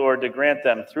ask you, Lord, to grant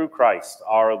them through Christ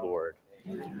our Lord.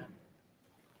 Amen.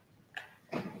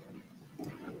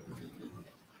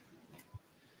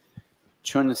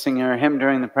 Join the singing our hymn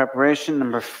during the preparation,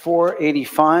 number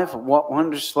 485. What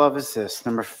wondrous love is this?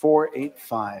 Number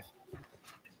 485.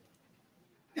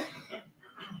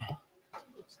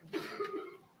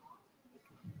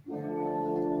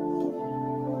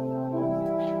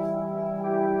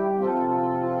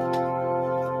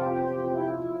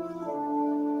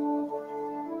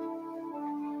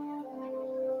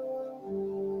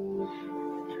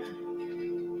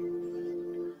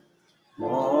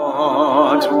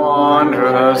 What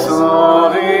wondrous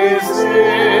love is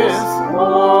this,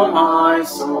 oh my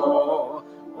soul,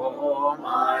 oh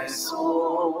my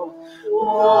soul.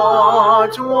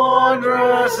 What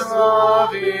wondrous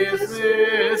love is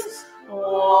this,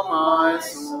 oh my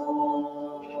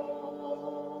soul.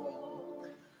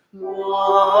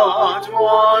 What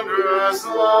wondrous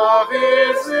love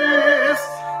is this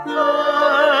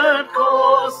that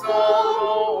calls the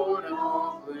load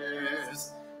of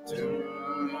bliss to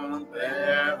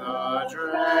bear the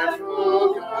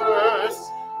dreadful curse,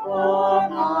 oh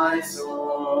my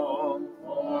soul,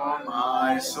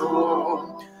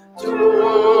 to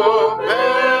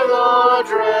bear the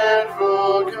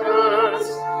dreadful curse,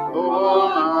 oh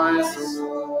my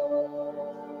soul.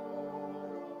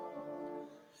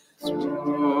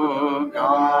 To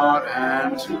God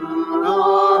and to the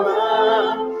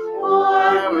Lamb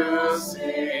I will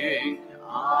sing,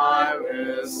 I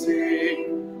will sing.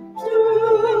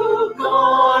 To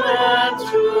God and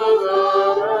to the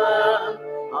Lamb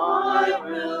I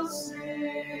will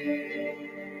sing.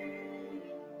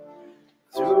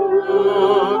 To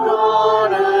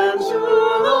God and to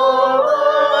the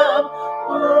Lamb,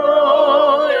 who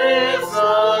is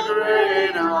the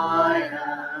great I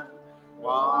am,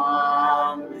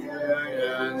 while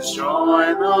millions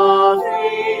join the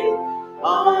theme, I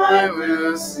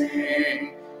will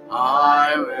sing,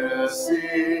 I will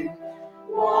sing.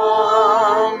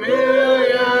 While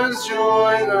millions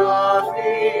join the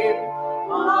theme,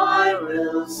 I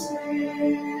will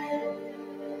sing.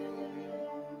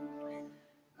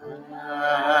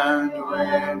 And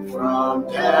when from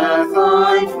death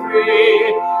I'm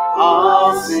free,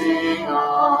 I'll sing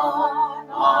on,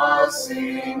 I'll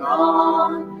sing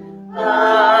on.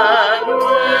 And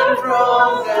when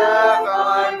from death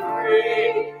I'm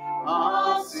free,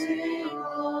 I'll sing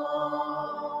on.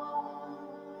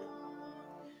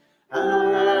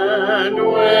 And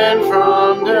when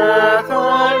from death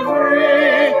I'm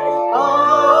free,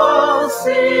 I'll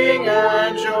sing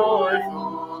and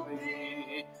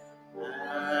joyfully,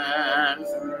 and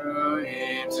through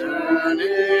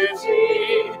eternity,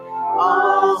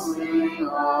 I'll sing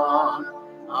on,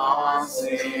 I'll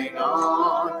sing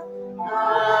on,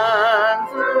 and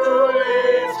through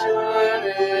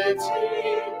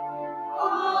eternity,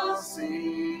 I'll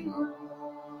sing on.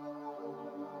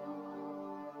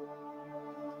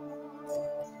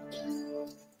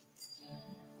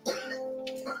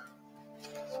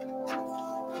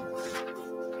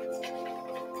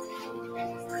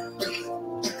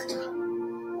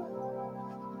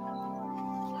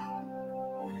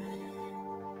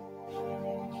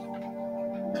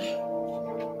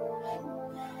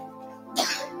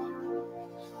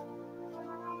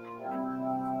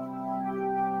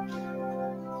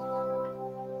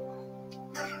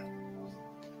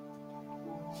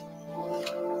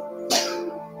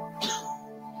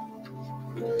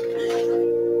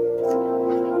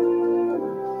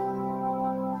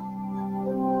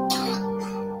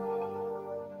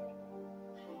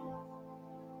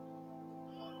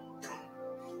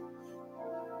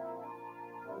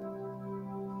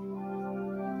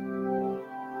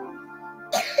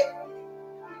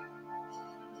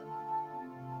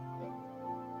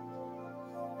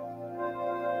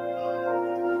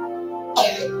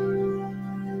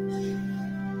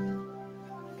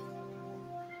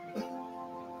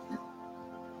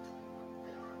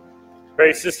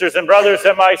 Pray, sisters and brothers,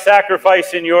 that my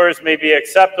sacrifice and yours may be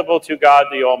acceptable to God,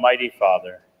 the Almighty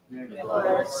Father. May the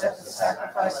Lord accept the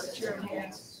sacrifice at your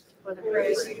hands for the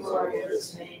praise and glory of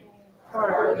his name,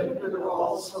 for our good and good of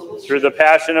all souls. Through the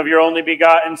passion of your only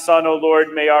begotten Son, O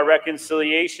Lord, may our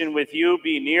reconciliation with you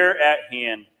be near at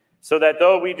hand, so that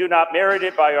though we do not merit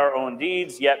it by our own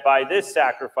deeds, yet by this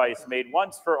sacrifice made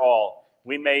once for all,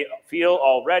 we may feel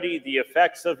already the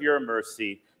effects of your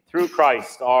mercy, through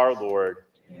Christ our Lord.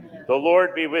 Amen. The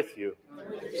Lord be with you.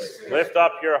 Lift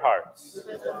up your hearts.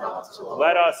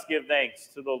 Let us give thanks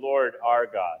to the Lord our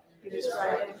God.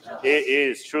 It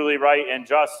is truly right and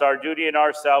just, our duty and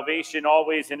our salvation,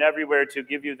 always and everywhere, to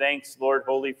give you thanks, Lord,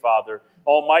 Holy Father,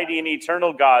 Almighty and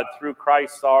eternal God, through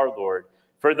Christ our Lord.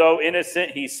 For though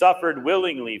innocent, he suffered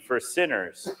willingly for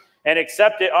sinners, and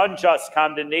accepted unjust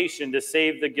condemnation to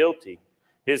save the guilty.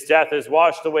 His death has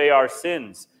washed away our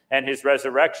sins, and his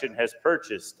resurrection has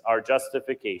purchased our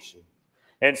justification.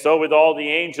 And so with all the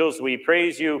angels we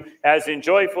praise you, as in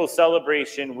joyful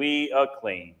celebration we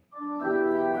acclaim.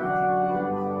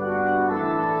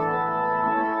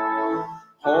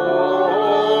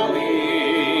 Holy,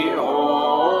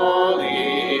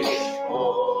 holy,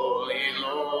 holy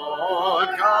Lord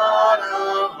God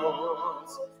of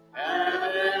hosts,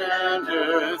 heaven and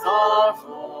earth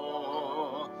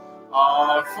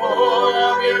are full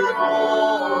of your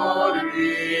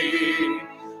glory.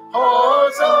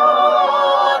 Hosanna,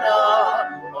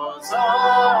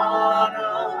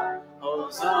 Hosanna,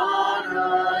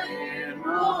 Hosanna in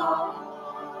the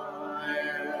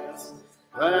highest.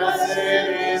 Blessed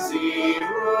is he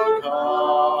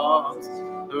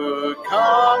who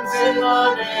comes in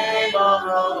the name of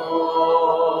the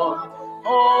Lord.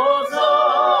 Hosanna,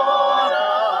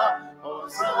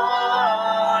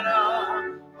 Hosanna,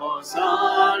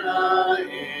 Hosanna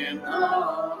in the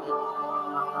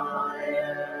highest.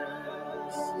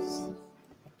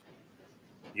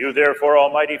 You therefore,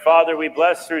 Almighty Father, we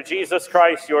bless through Jesus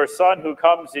Christ, your Son, who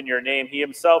comes in your name. He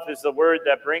himself is the word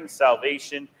that brings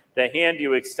salvation, the hand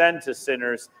you extend to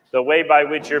sinners, the way by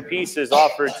which your peace is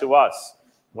offered to us.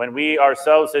 When we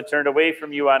ourselves had turned away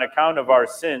from you on account of our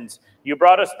sins, you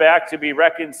brought us back to be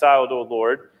reconciled, O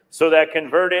Lord, so that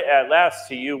converted at last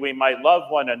to you, we might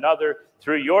love one another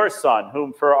through your Son,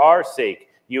 whom for our sake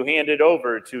you handed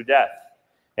over to death.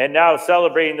 And now,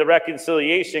 celebrating the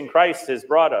reconciliation Christ has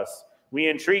brought us, we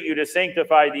entreat you to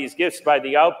sanctify these gifts by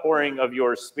the outpouring of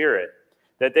your Spirit,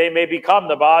 that they may become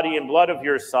the body and blood of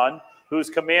your Son, whose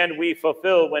command we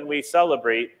fulfill when we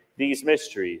celebrate these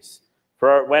mysteries.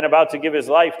 For when about to give his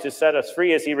life to set us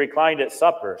free, as he reclined at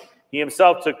supper, he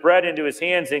himself took bread into his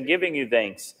hands, and giving you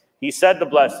thanks, he said the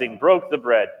blessing, broke the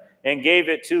bread, and gave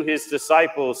it to his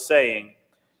disciples, saying,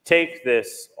 "Take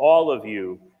this, all of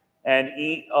you, and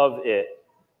eat of it,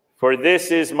 for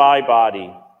this is my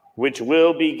body, which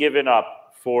will be given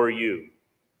up for you."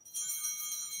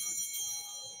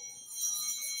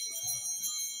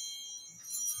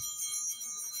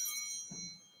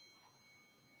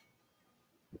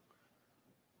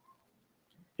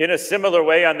 In a similar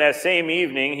way, on that same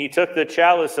evening, he took the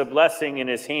chalice of blessing in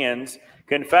his hands,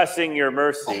 confessing your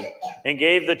mercy, and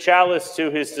gave the chalice to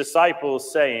his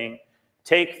disciples, saying,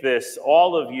 "Take this,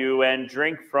 all of you, and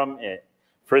drink from it.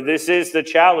 For this is the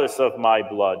chalice of my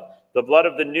blood, the blood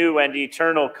of the new and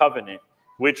eternal covenant,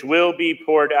 which will be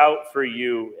poured out for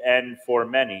you and for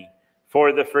many,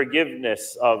 for the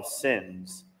forgiveness of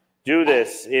sins. Do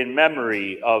this in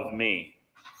memory of me."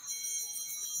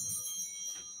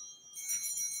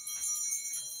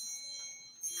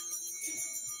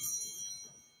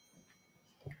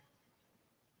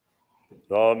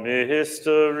 The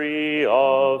mystery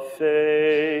of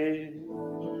faith.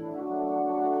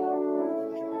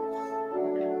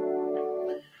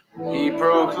 We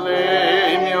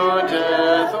proclaim your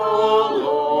death, O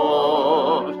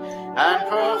Lord, and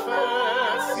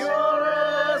profess your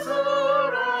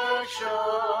resurrection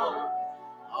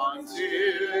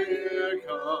until you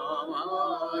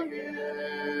come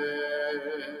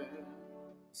again.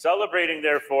 Celebrating,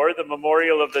 therefore, the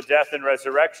memorial of the death and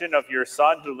resurrection of your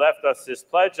Son, who left us this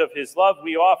pledge of his love,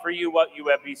 we offer you what you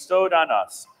have bestowed on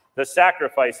us, the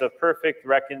sacrifice of perfect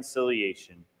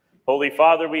reconciliation. Holy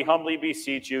Father, we humbly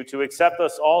beseech you to accept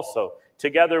us also,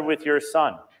 together with your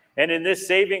Son, and in this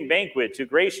saving banquet to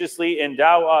graciously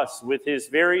endow us with his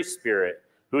very Spirit,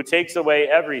 who takes away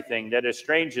everything that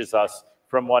estranges us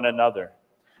from one another.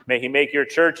 May he make your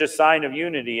church a sign of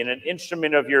unity and an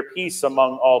instrument of your peace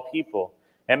among all people.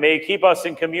 And may he keep us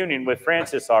in communion with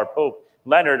Francis, our Pope,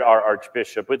 Leonard, our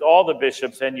Archbishop, with all the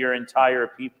bishops and your entire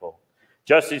people.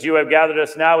 Just as you have gathered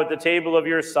us now at the table of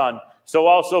your Son, so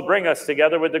also bring us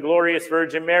together with the glorious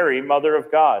Virgin Mary, Mother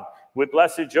of God, with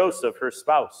blessed Joseph, her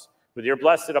spouse, with your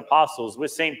blessed apostles,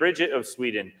 with Saint Bridget of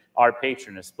Sweden, our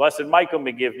patroness, blessed Michael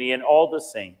McGivney, and all the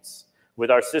saints,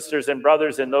 with our sisters and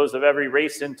brothers and those of every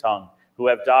race and tongue who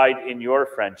have died in your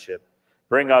friendship.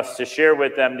 Bring us to share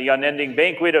with them the unending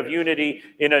banquet of unity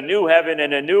in a new heaven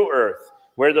and a new earth,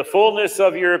 where the fullness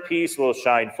of your peace will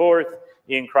shine forth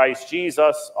in Christ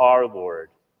Jesus our Lord.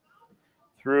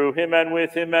 Through him and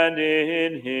with him and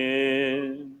in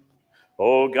him,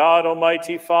 O God,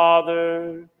 Almighty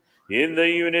Father, in the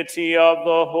unity of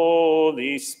the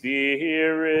Holy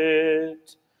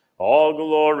Spirit, all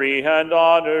glory and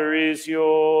honor is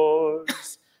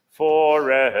yours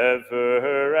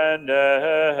forever and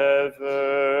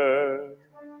ever.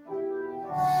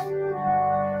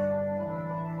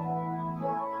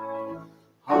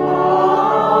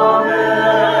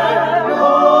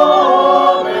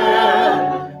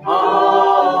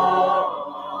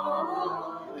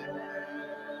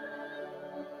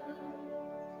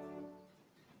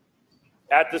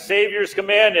 At the Savior's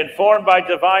command, informed by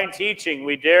divine teaching,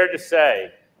 we dare to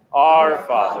say, Our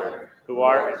Father, who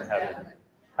art in heaven,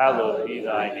 hallowed be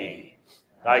thy name.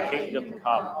 Thy kingdom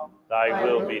come, thy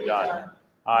will be done,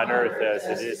 on earth as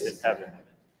it is in heaven.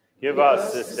 Give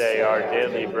us this day our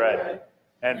daily bread,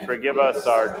 and forgive us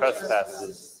our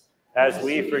trespasses, as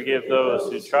we forgive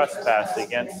those who trespass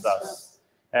against us.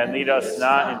 And lead us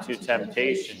not into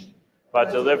temptation,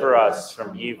 but deliver us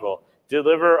from evil.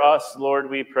 Deliver us, Lord,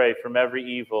 we pray, from every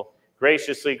evil.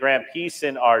 Graciously grant peace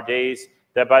in our days,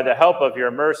 that by the help of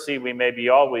your mercy we may be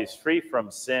always free from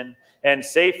sin and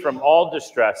safe from all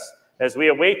distress, as we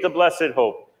await the blessed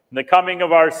hope and the coming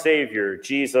of our Savior,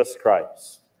 Jesus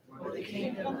Christ. For the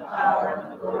kingdom, the power,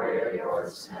 and the glory are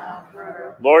yours now and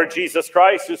forever. Lord Jesus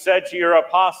Christ, who said to your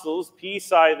apostles,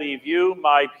 Peace I leave you,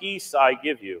 my peace I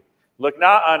give you. Look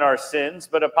not on our sins,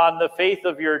 but upon the faith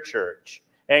of your church,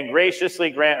 and graciously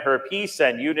grant her peace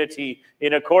and unity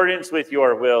in accordance with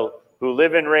your will, who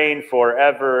live and reign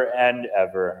forever and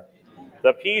ever. Amen.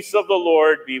 The peace of the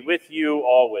Lord be with you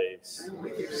always. And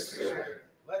with your spirit.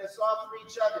 Let us offer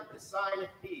each other the sign of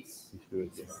peace.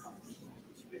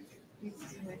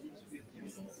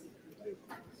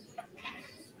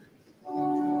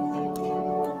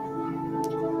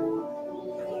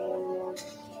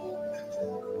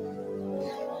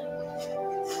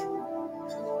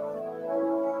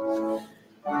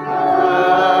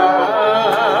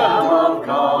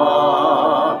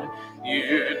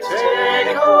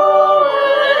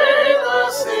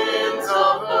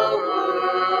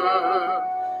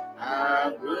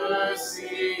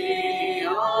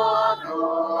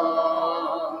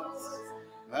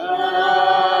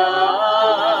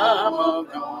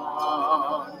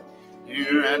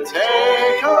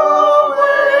 Take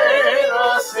away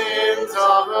the sins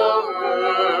of the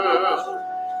world.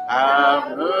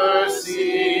 Have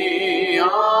mercy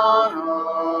on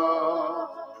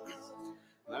us.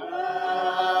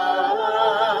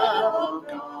 Lamb of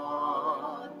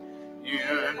God, you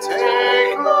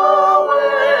take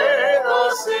away the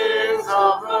sins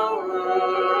of the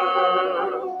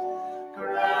world.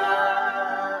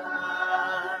 Grant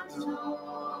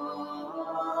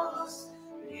us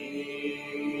peace.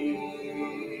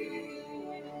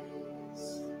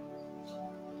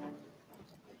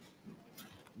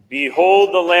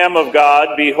 Behold the Lamb of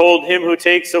God, behold him who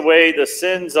takes away the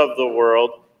sins of the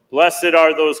world. Blessed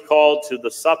are those called to the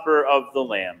supper of the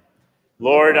Lamb.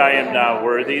 Lord, I am not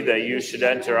worthy that you should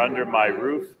enter under my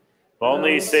roof.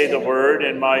 Only say the word,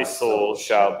 and my soul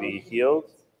shall be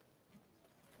healed.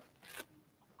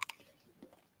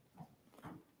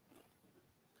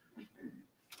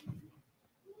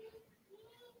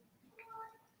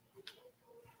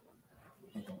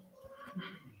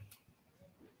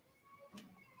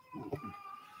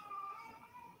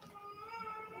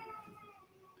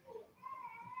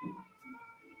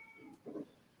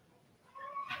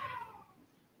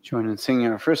 Join in singing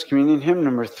our First Communion hymn,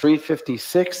 number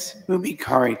 356, Ubi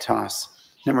Caritas,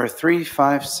 number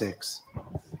 356.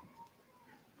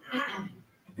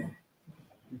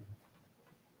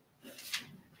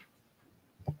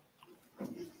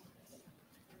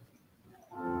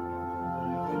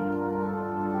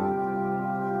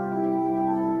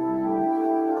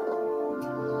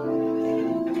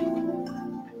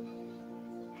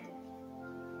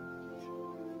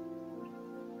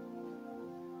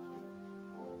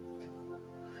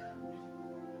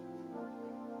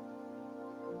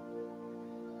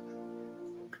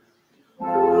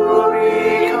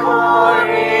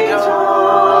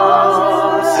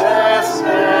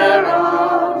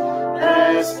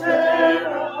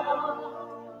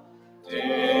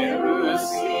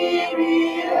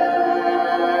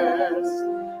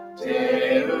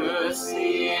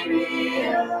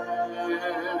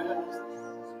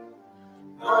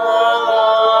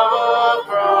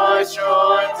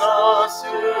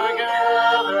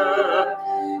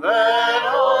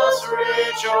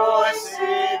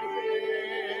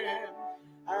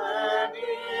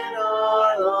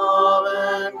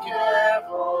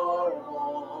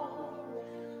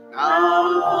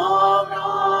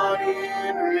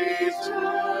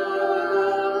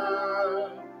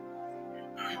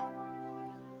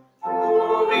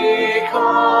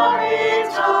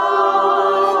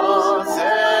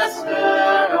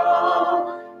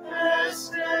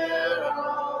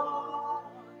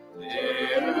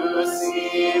 Deus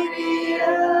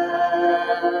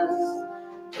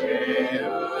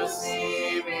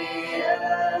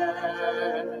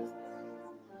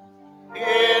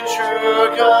in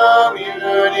true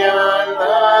communion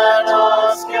let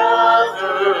us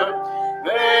gather,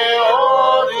 may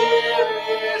all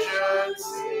division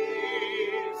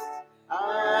cease,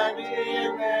 and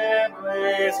in their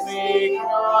place be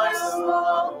Christ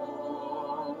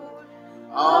alone,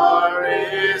 our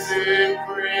risen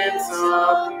Prince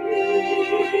of Peace.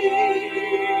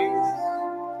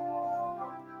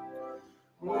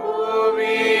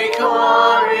 Ubi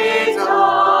caritas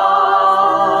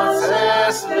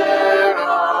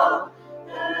espera,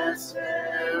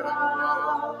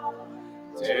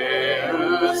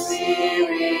 Deus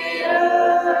imies.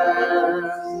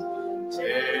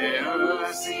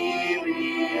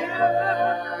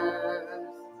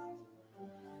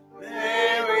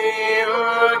 May we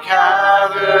who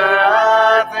gather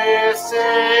at this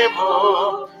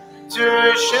table to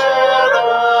share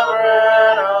the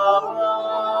bread of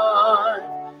life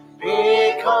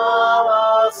become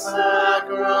a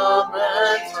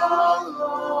sacrament of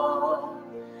love.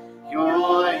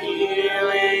 Your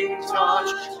healing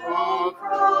touch, O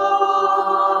Christ.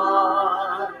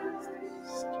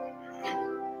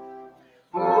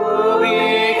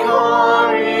 Ubi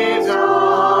caritas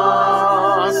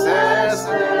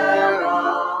espera,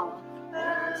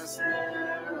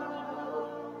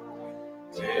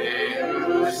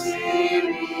 Deus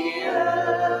imies.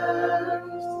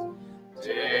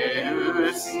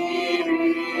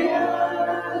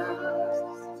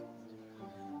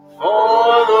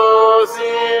 For those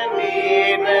in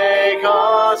need, make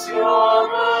us your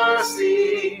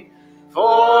mercy.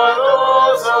 For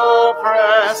those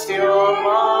oppressed, your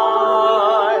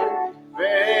might.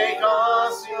 Make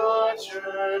us your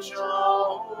church, a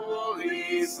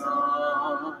holy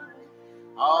sign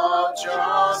of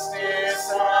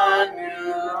justice and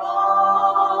new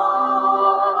life.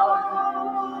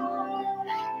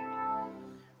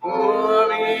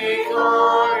 Ubi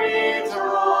caritas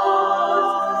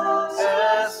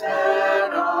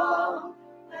espera,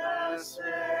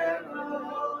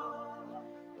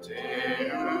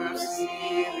 Deus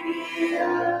imies,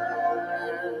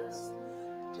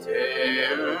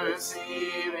 Deus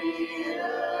imies.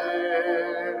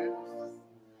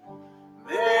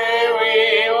 May we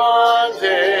one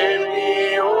day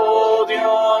behold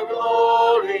your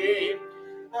glory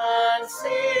and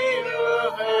see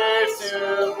you face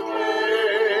to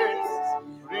face,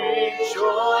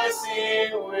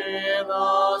 rejoicing with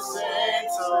the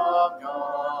saints of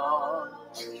God,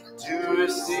 to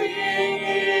sing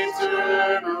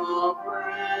eternal praise.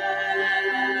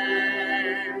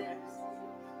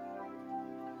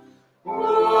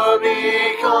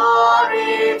 Ubi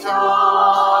caritas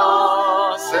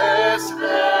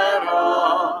espera,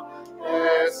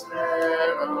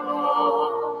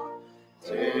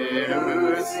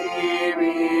 Deus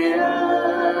imies,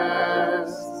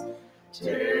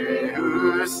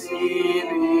 Deus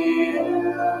imies.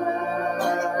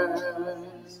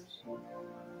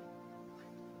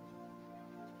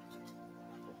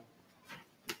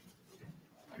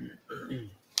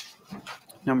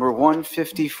 Number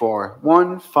 154.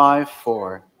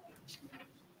 154.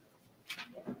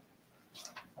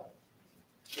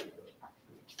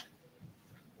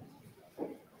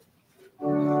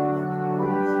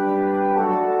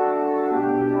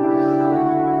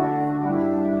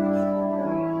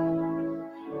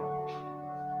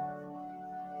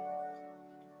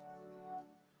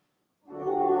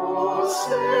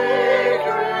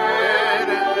 Sacred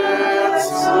and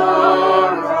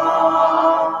surrounded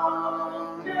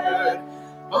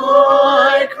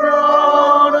by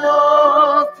crown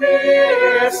of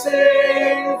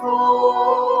piercing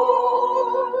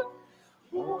gold,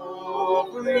 oh,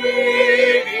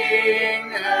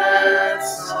 bleeding and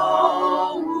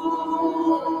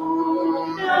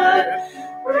wounded,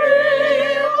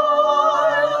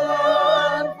 revile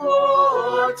and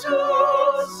put to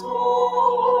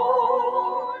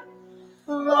sword.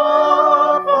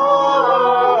 The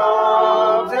power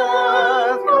of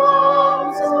death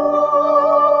comes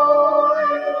o'er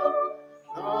you,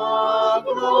 the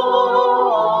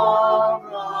glow of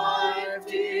life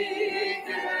decays.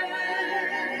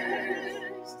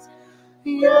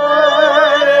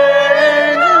 Yet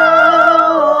angels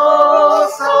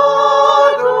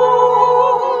adore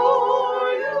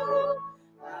you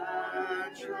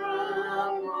and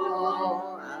tremble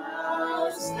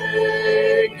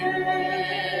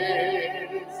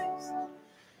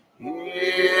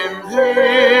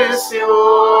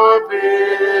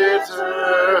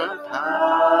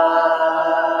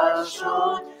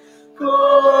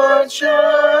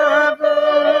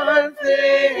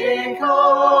think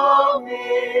of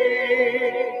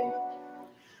me.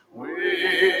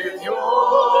 With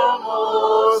your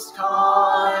most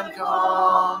kind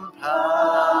compassion,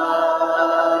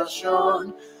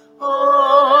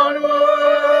 unworthy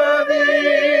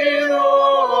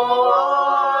though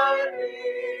I be,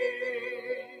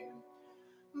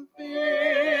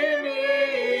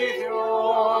 beneath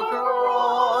your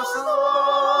cross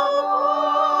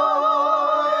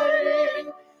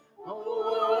abiding,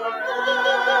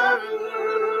 forever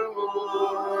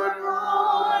would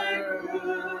I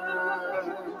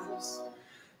rest.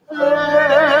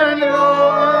 And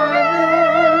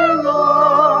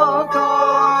love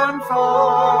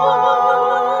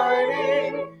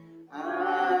confiding,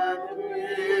 and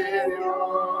with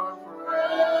your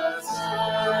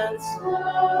presence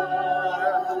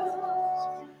rest.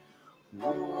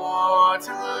 What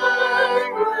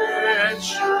language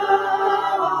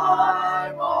shall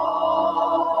I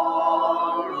borrow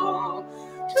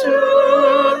to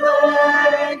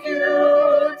thank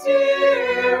you,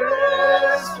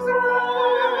 dearest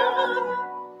friend,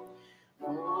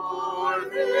 for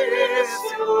this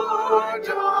your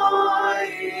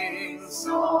dying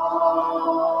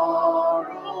sorrow,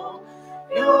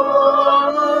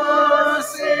 your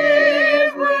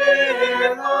mercies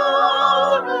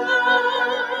without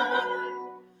end.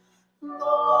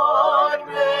 Lord,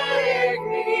 make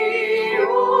me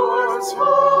yours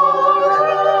forever,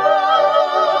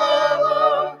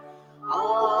 a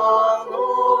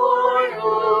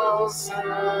loyal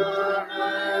servant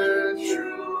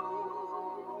true.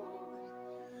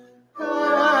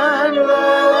 And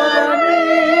let me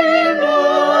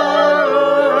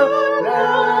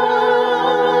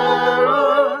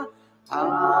never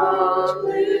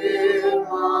outlive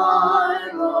my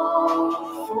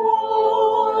love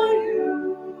for you.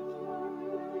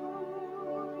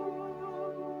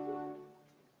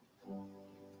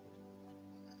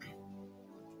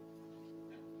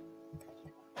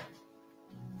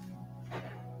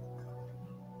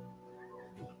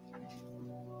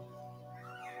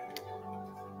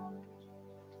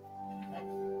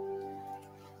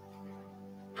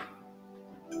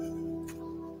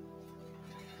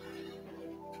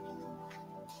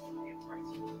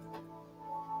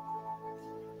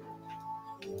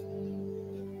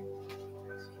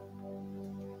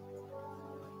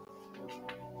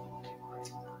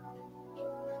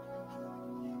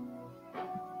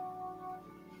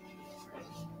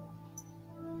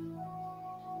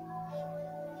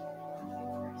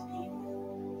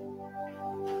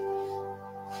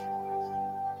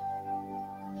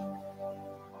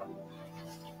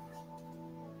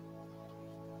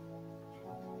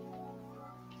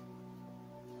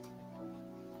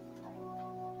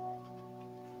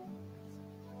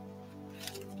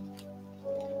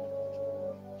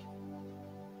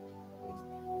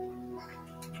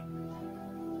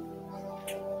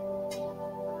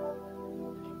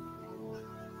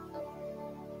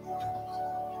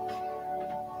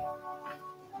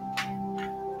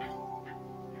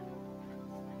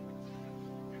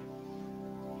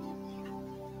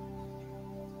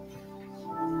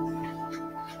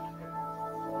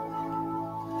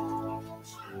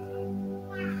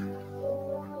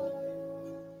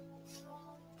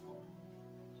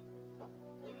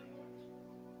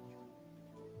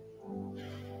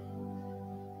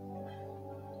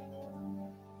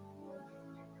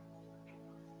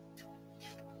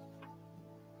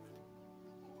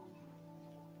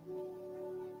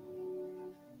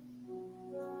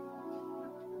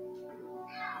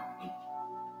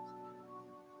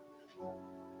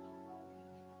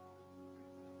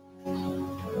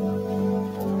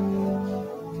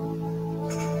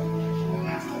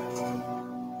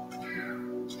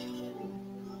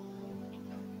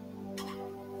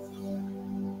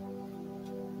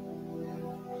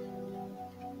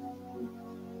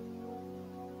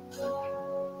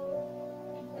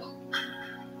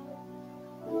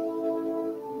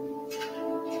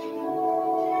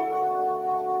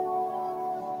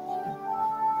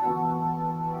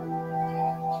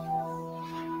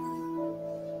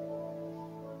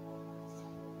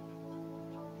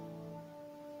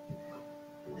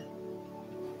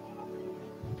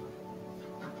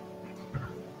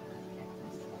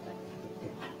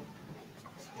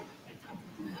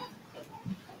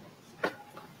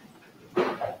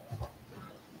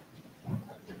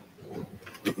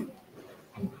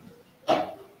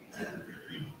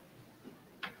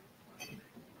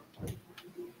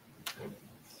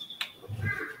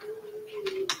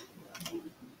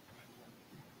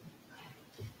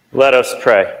 Let us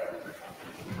pray.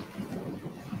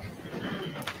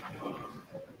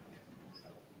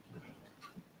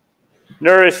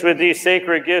 Nourished with these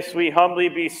sacred gifts, we humbly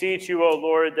beseech you, O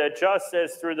Lord, that just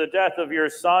as through the death of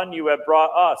your Son you have brought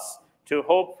us to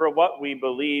hope for what we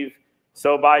believe,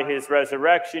 so by his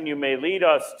resurrection you may lead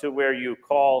us to where you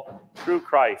call, through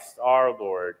Christ our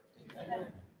Lord. Amen.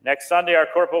 Next Sunday, our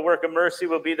corporal work of mercy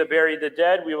will be to bury the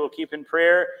dead. We will keep in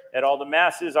prayer at all the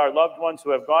masses our loved ones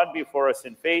who have gone before us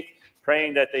in faith,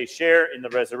 praying that they share in the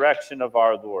resurrection of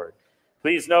our Lord.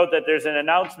 Please note that there's an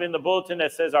announcement in the bulletin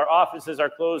that says our offices are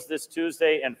closed this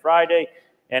Tuesday and Friday,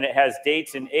 and it has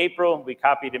dates in April. We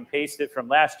copied and pasted it from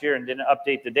last year and didn't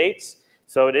update the dates.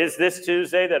 So it is this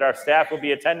Tuesday that our staff will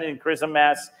be attending Chrism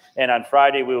Mass, and on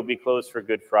Friday we will be closed for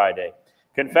Good Friday.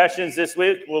 Confessions this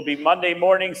week will be Monday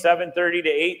morning, 7:30 to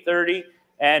 8:30,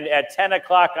 and at 10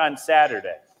 o'clock on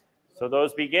Saturday. So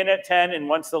those begin at 10, and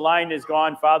once the line is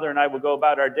gone, Father and I will go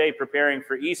about our day preparing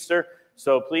for Easter.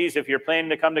 So please, if you're planning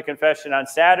to come to confession on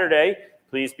Saturday,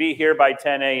 please be here by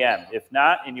 10 a.m. If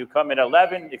not, and you come at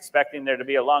 11, expecting there to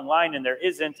be a long line, and there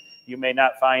isn't, you may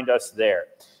not find us there.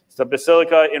 So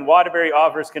Basilica in Waterbury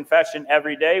offers confession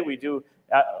every day. We do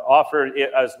offer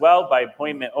it as well by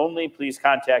appointment only. Please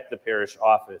contact the parish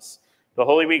office. The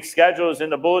Holy Week schedule is in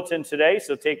the bulletin today,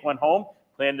 so take one home.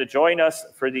 Plan to join us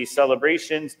for these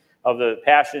celebrations of the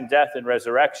Passion, Death, and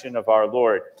Resurrection of our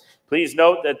Lord. Please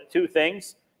note that two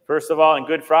things. First of all, on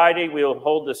Good Friday, we will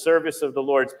hold the service of the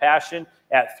Lord's Passion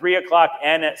at 3 o'clock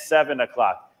and at 7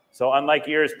 o'clock. So unlike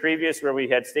years previous where we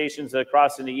had stations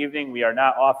across in the evening, we are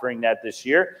not offering that this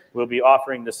year. We'll be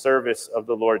offering the service of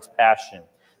the Lord's Passion.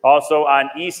 Also on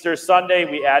Easter Sunday,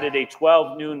 we added a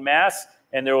 12 noon Mass,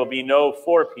 and there will be no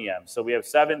 4 p.m. So we have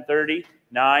 7:30,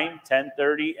 9,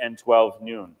 10:30, and 12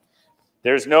 noon.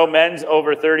 There's no men's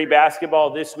over 30 basketball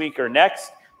this week or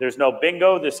next. There's no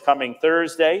bingo this coming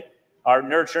Thursday. Our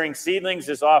Nurturing Seedlings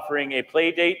is offering a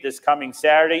play date this coming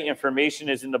Saturday. Information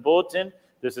is in the bulletin.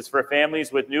 This is for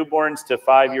families with newborns to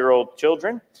 5-year-old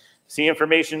children. See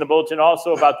information in the bulletin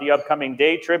also about the upcoming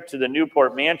day trip to the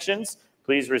Newport Mansions.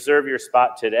 Please reserve your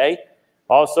spot today.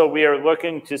 Also, we are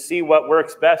looking to see what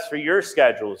works best for your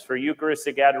schedules for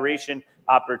Eucharistic adoration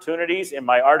opportunities. In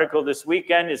my article this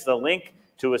weekend is the link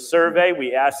to a survey.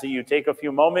 We ask that you take a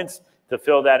few moments to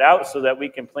fill that out so that we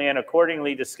can plan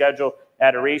accordingly to schedule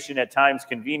adoration at times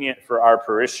convenient for our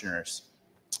parishioners.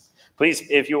 Please,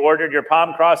 if you ordered your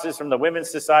palm crosses from the Women's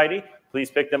Society, please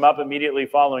pick them up immediately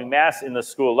following Mass in the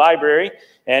school library.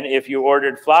 And if you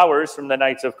ordered flowers from the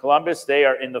Knights of Columbus, they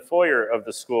are in the foyer of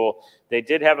the school. They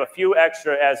did have a few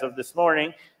extra as of this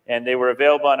morning, and they were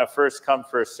available on a first-come,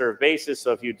 first-served basis.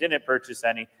 So if you didn't purchase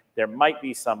any, there might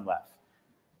be some left.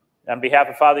 On behalf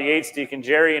of Father Yates, Deacon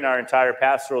Jerry, and our entire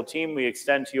pastoral team, we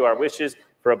extend to you our wishes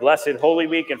for a blessed Holy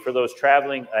Week, and for those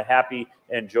traveling, a happy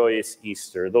and joyous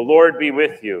Easter. The Lord be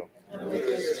with you.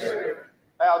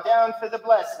 Bow down for the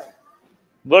blessing.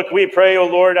 Look, we pray, O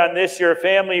Lord, on this your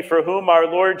family, for whom our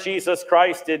Lord Jesus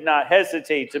Christ did not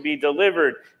hesitate to be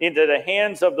delivered into the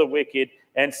hands of the wicked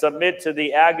and submit to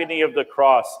the agony of the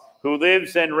cross, who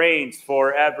lives and reigns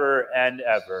forever and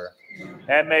ever.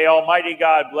 And may Almighty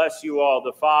God bless you all,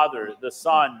 the Father, the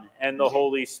Son, and the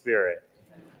Holy Spirit.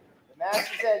 The Mass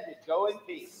is ended. Go in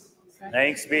peace.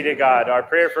 Thanks be to God. Our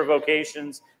prayer for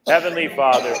vocations. Heavenly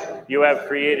Father, you have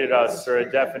created us for a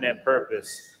definite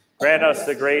purpose. Grant us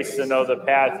the grace to know the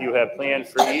path you have planned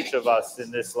for each of us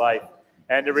in this life,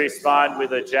 and to respond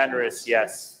with a generous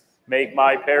yes. Make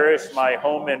my parish, my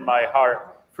home, and my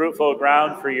heart fruitful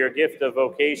ground for your gift of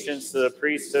vocations to the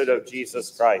priesthood of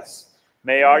Jesus Christ.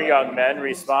 May our young men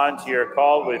respond to your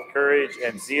call with courage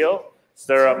and zeal.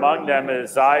 Stir among them a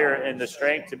desire and the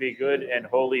strength to be good and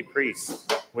holy priests.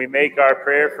 We make our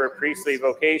prayer for priestly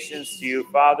vocations to you,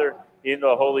 Father, in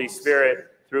the Holy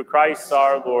Spirit, through Christ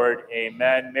our Lord.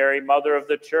 Amen. Mary, Mother of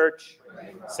the Church,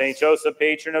 St. Joseph,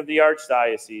 patron of the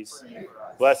Archdiocese,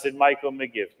 Blessed Michael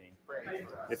McGivney.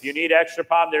 If you need extra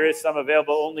palm, there is some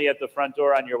available only at the front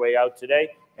door on your way out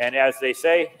today. And as they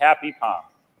say, happy palm.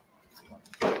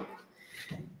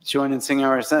 Join in singing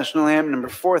our recessional hymn, number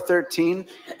 413,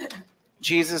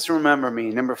 Jesus Remember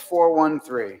Me, number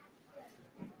 413.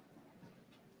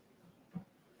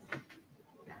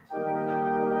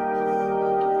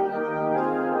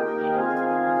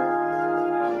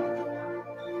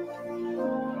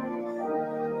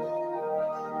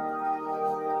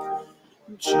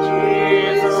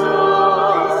 Jesus,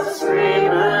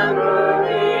 remember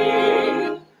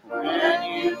me when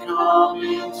you come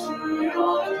into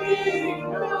your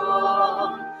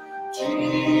kingdom.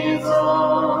 Jesus,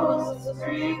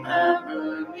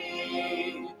 remember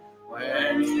me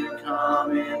when you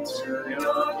come into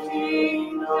your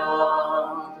kingdom.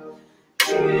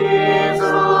 Jesus,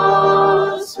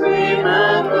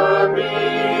 remember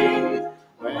me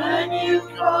when you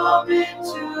come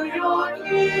into your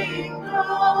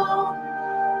kingdom.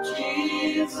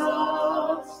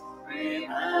 Jesus,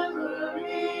 remember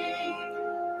me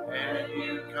when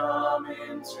you come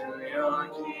into your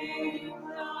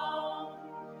kingdom.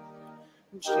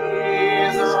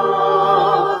 Jesus,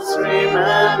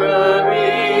 remember me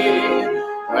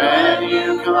when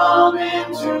you come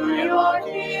into your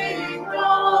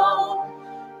kingdom.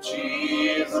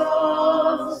 Jesus,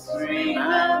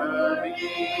 remember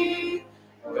me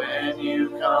when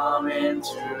you come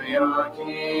into your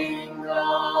kingdom.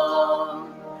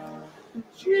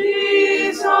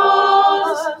 Jesus,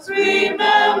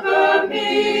 remember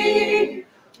me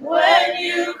when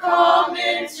you come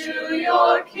into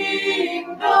your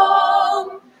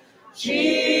kingdom.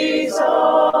 Jesus,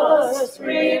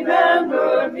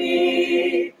 remember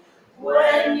me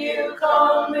when you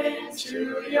come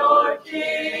into your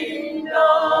kingdom.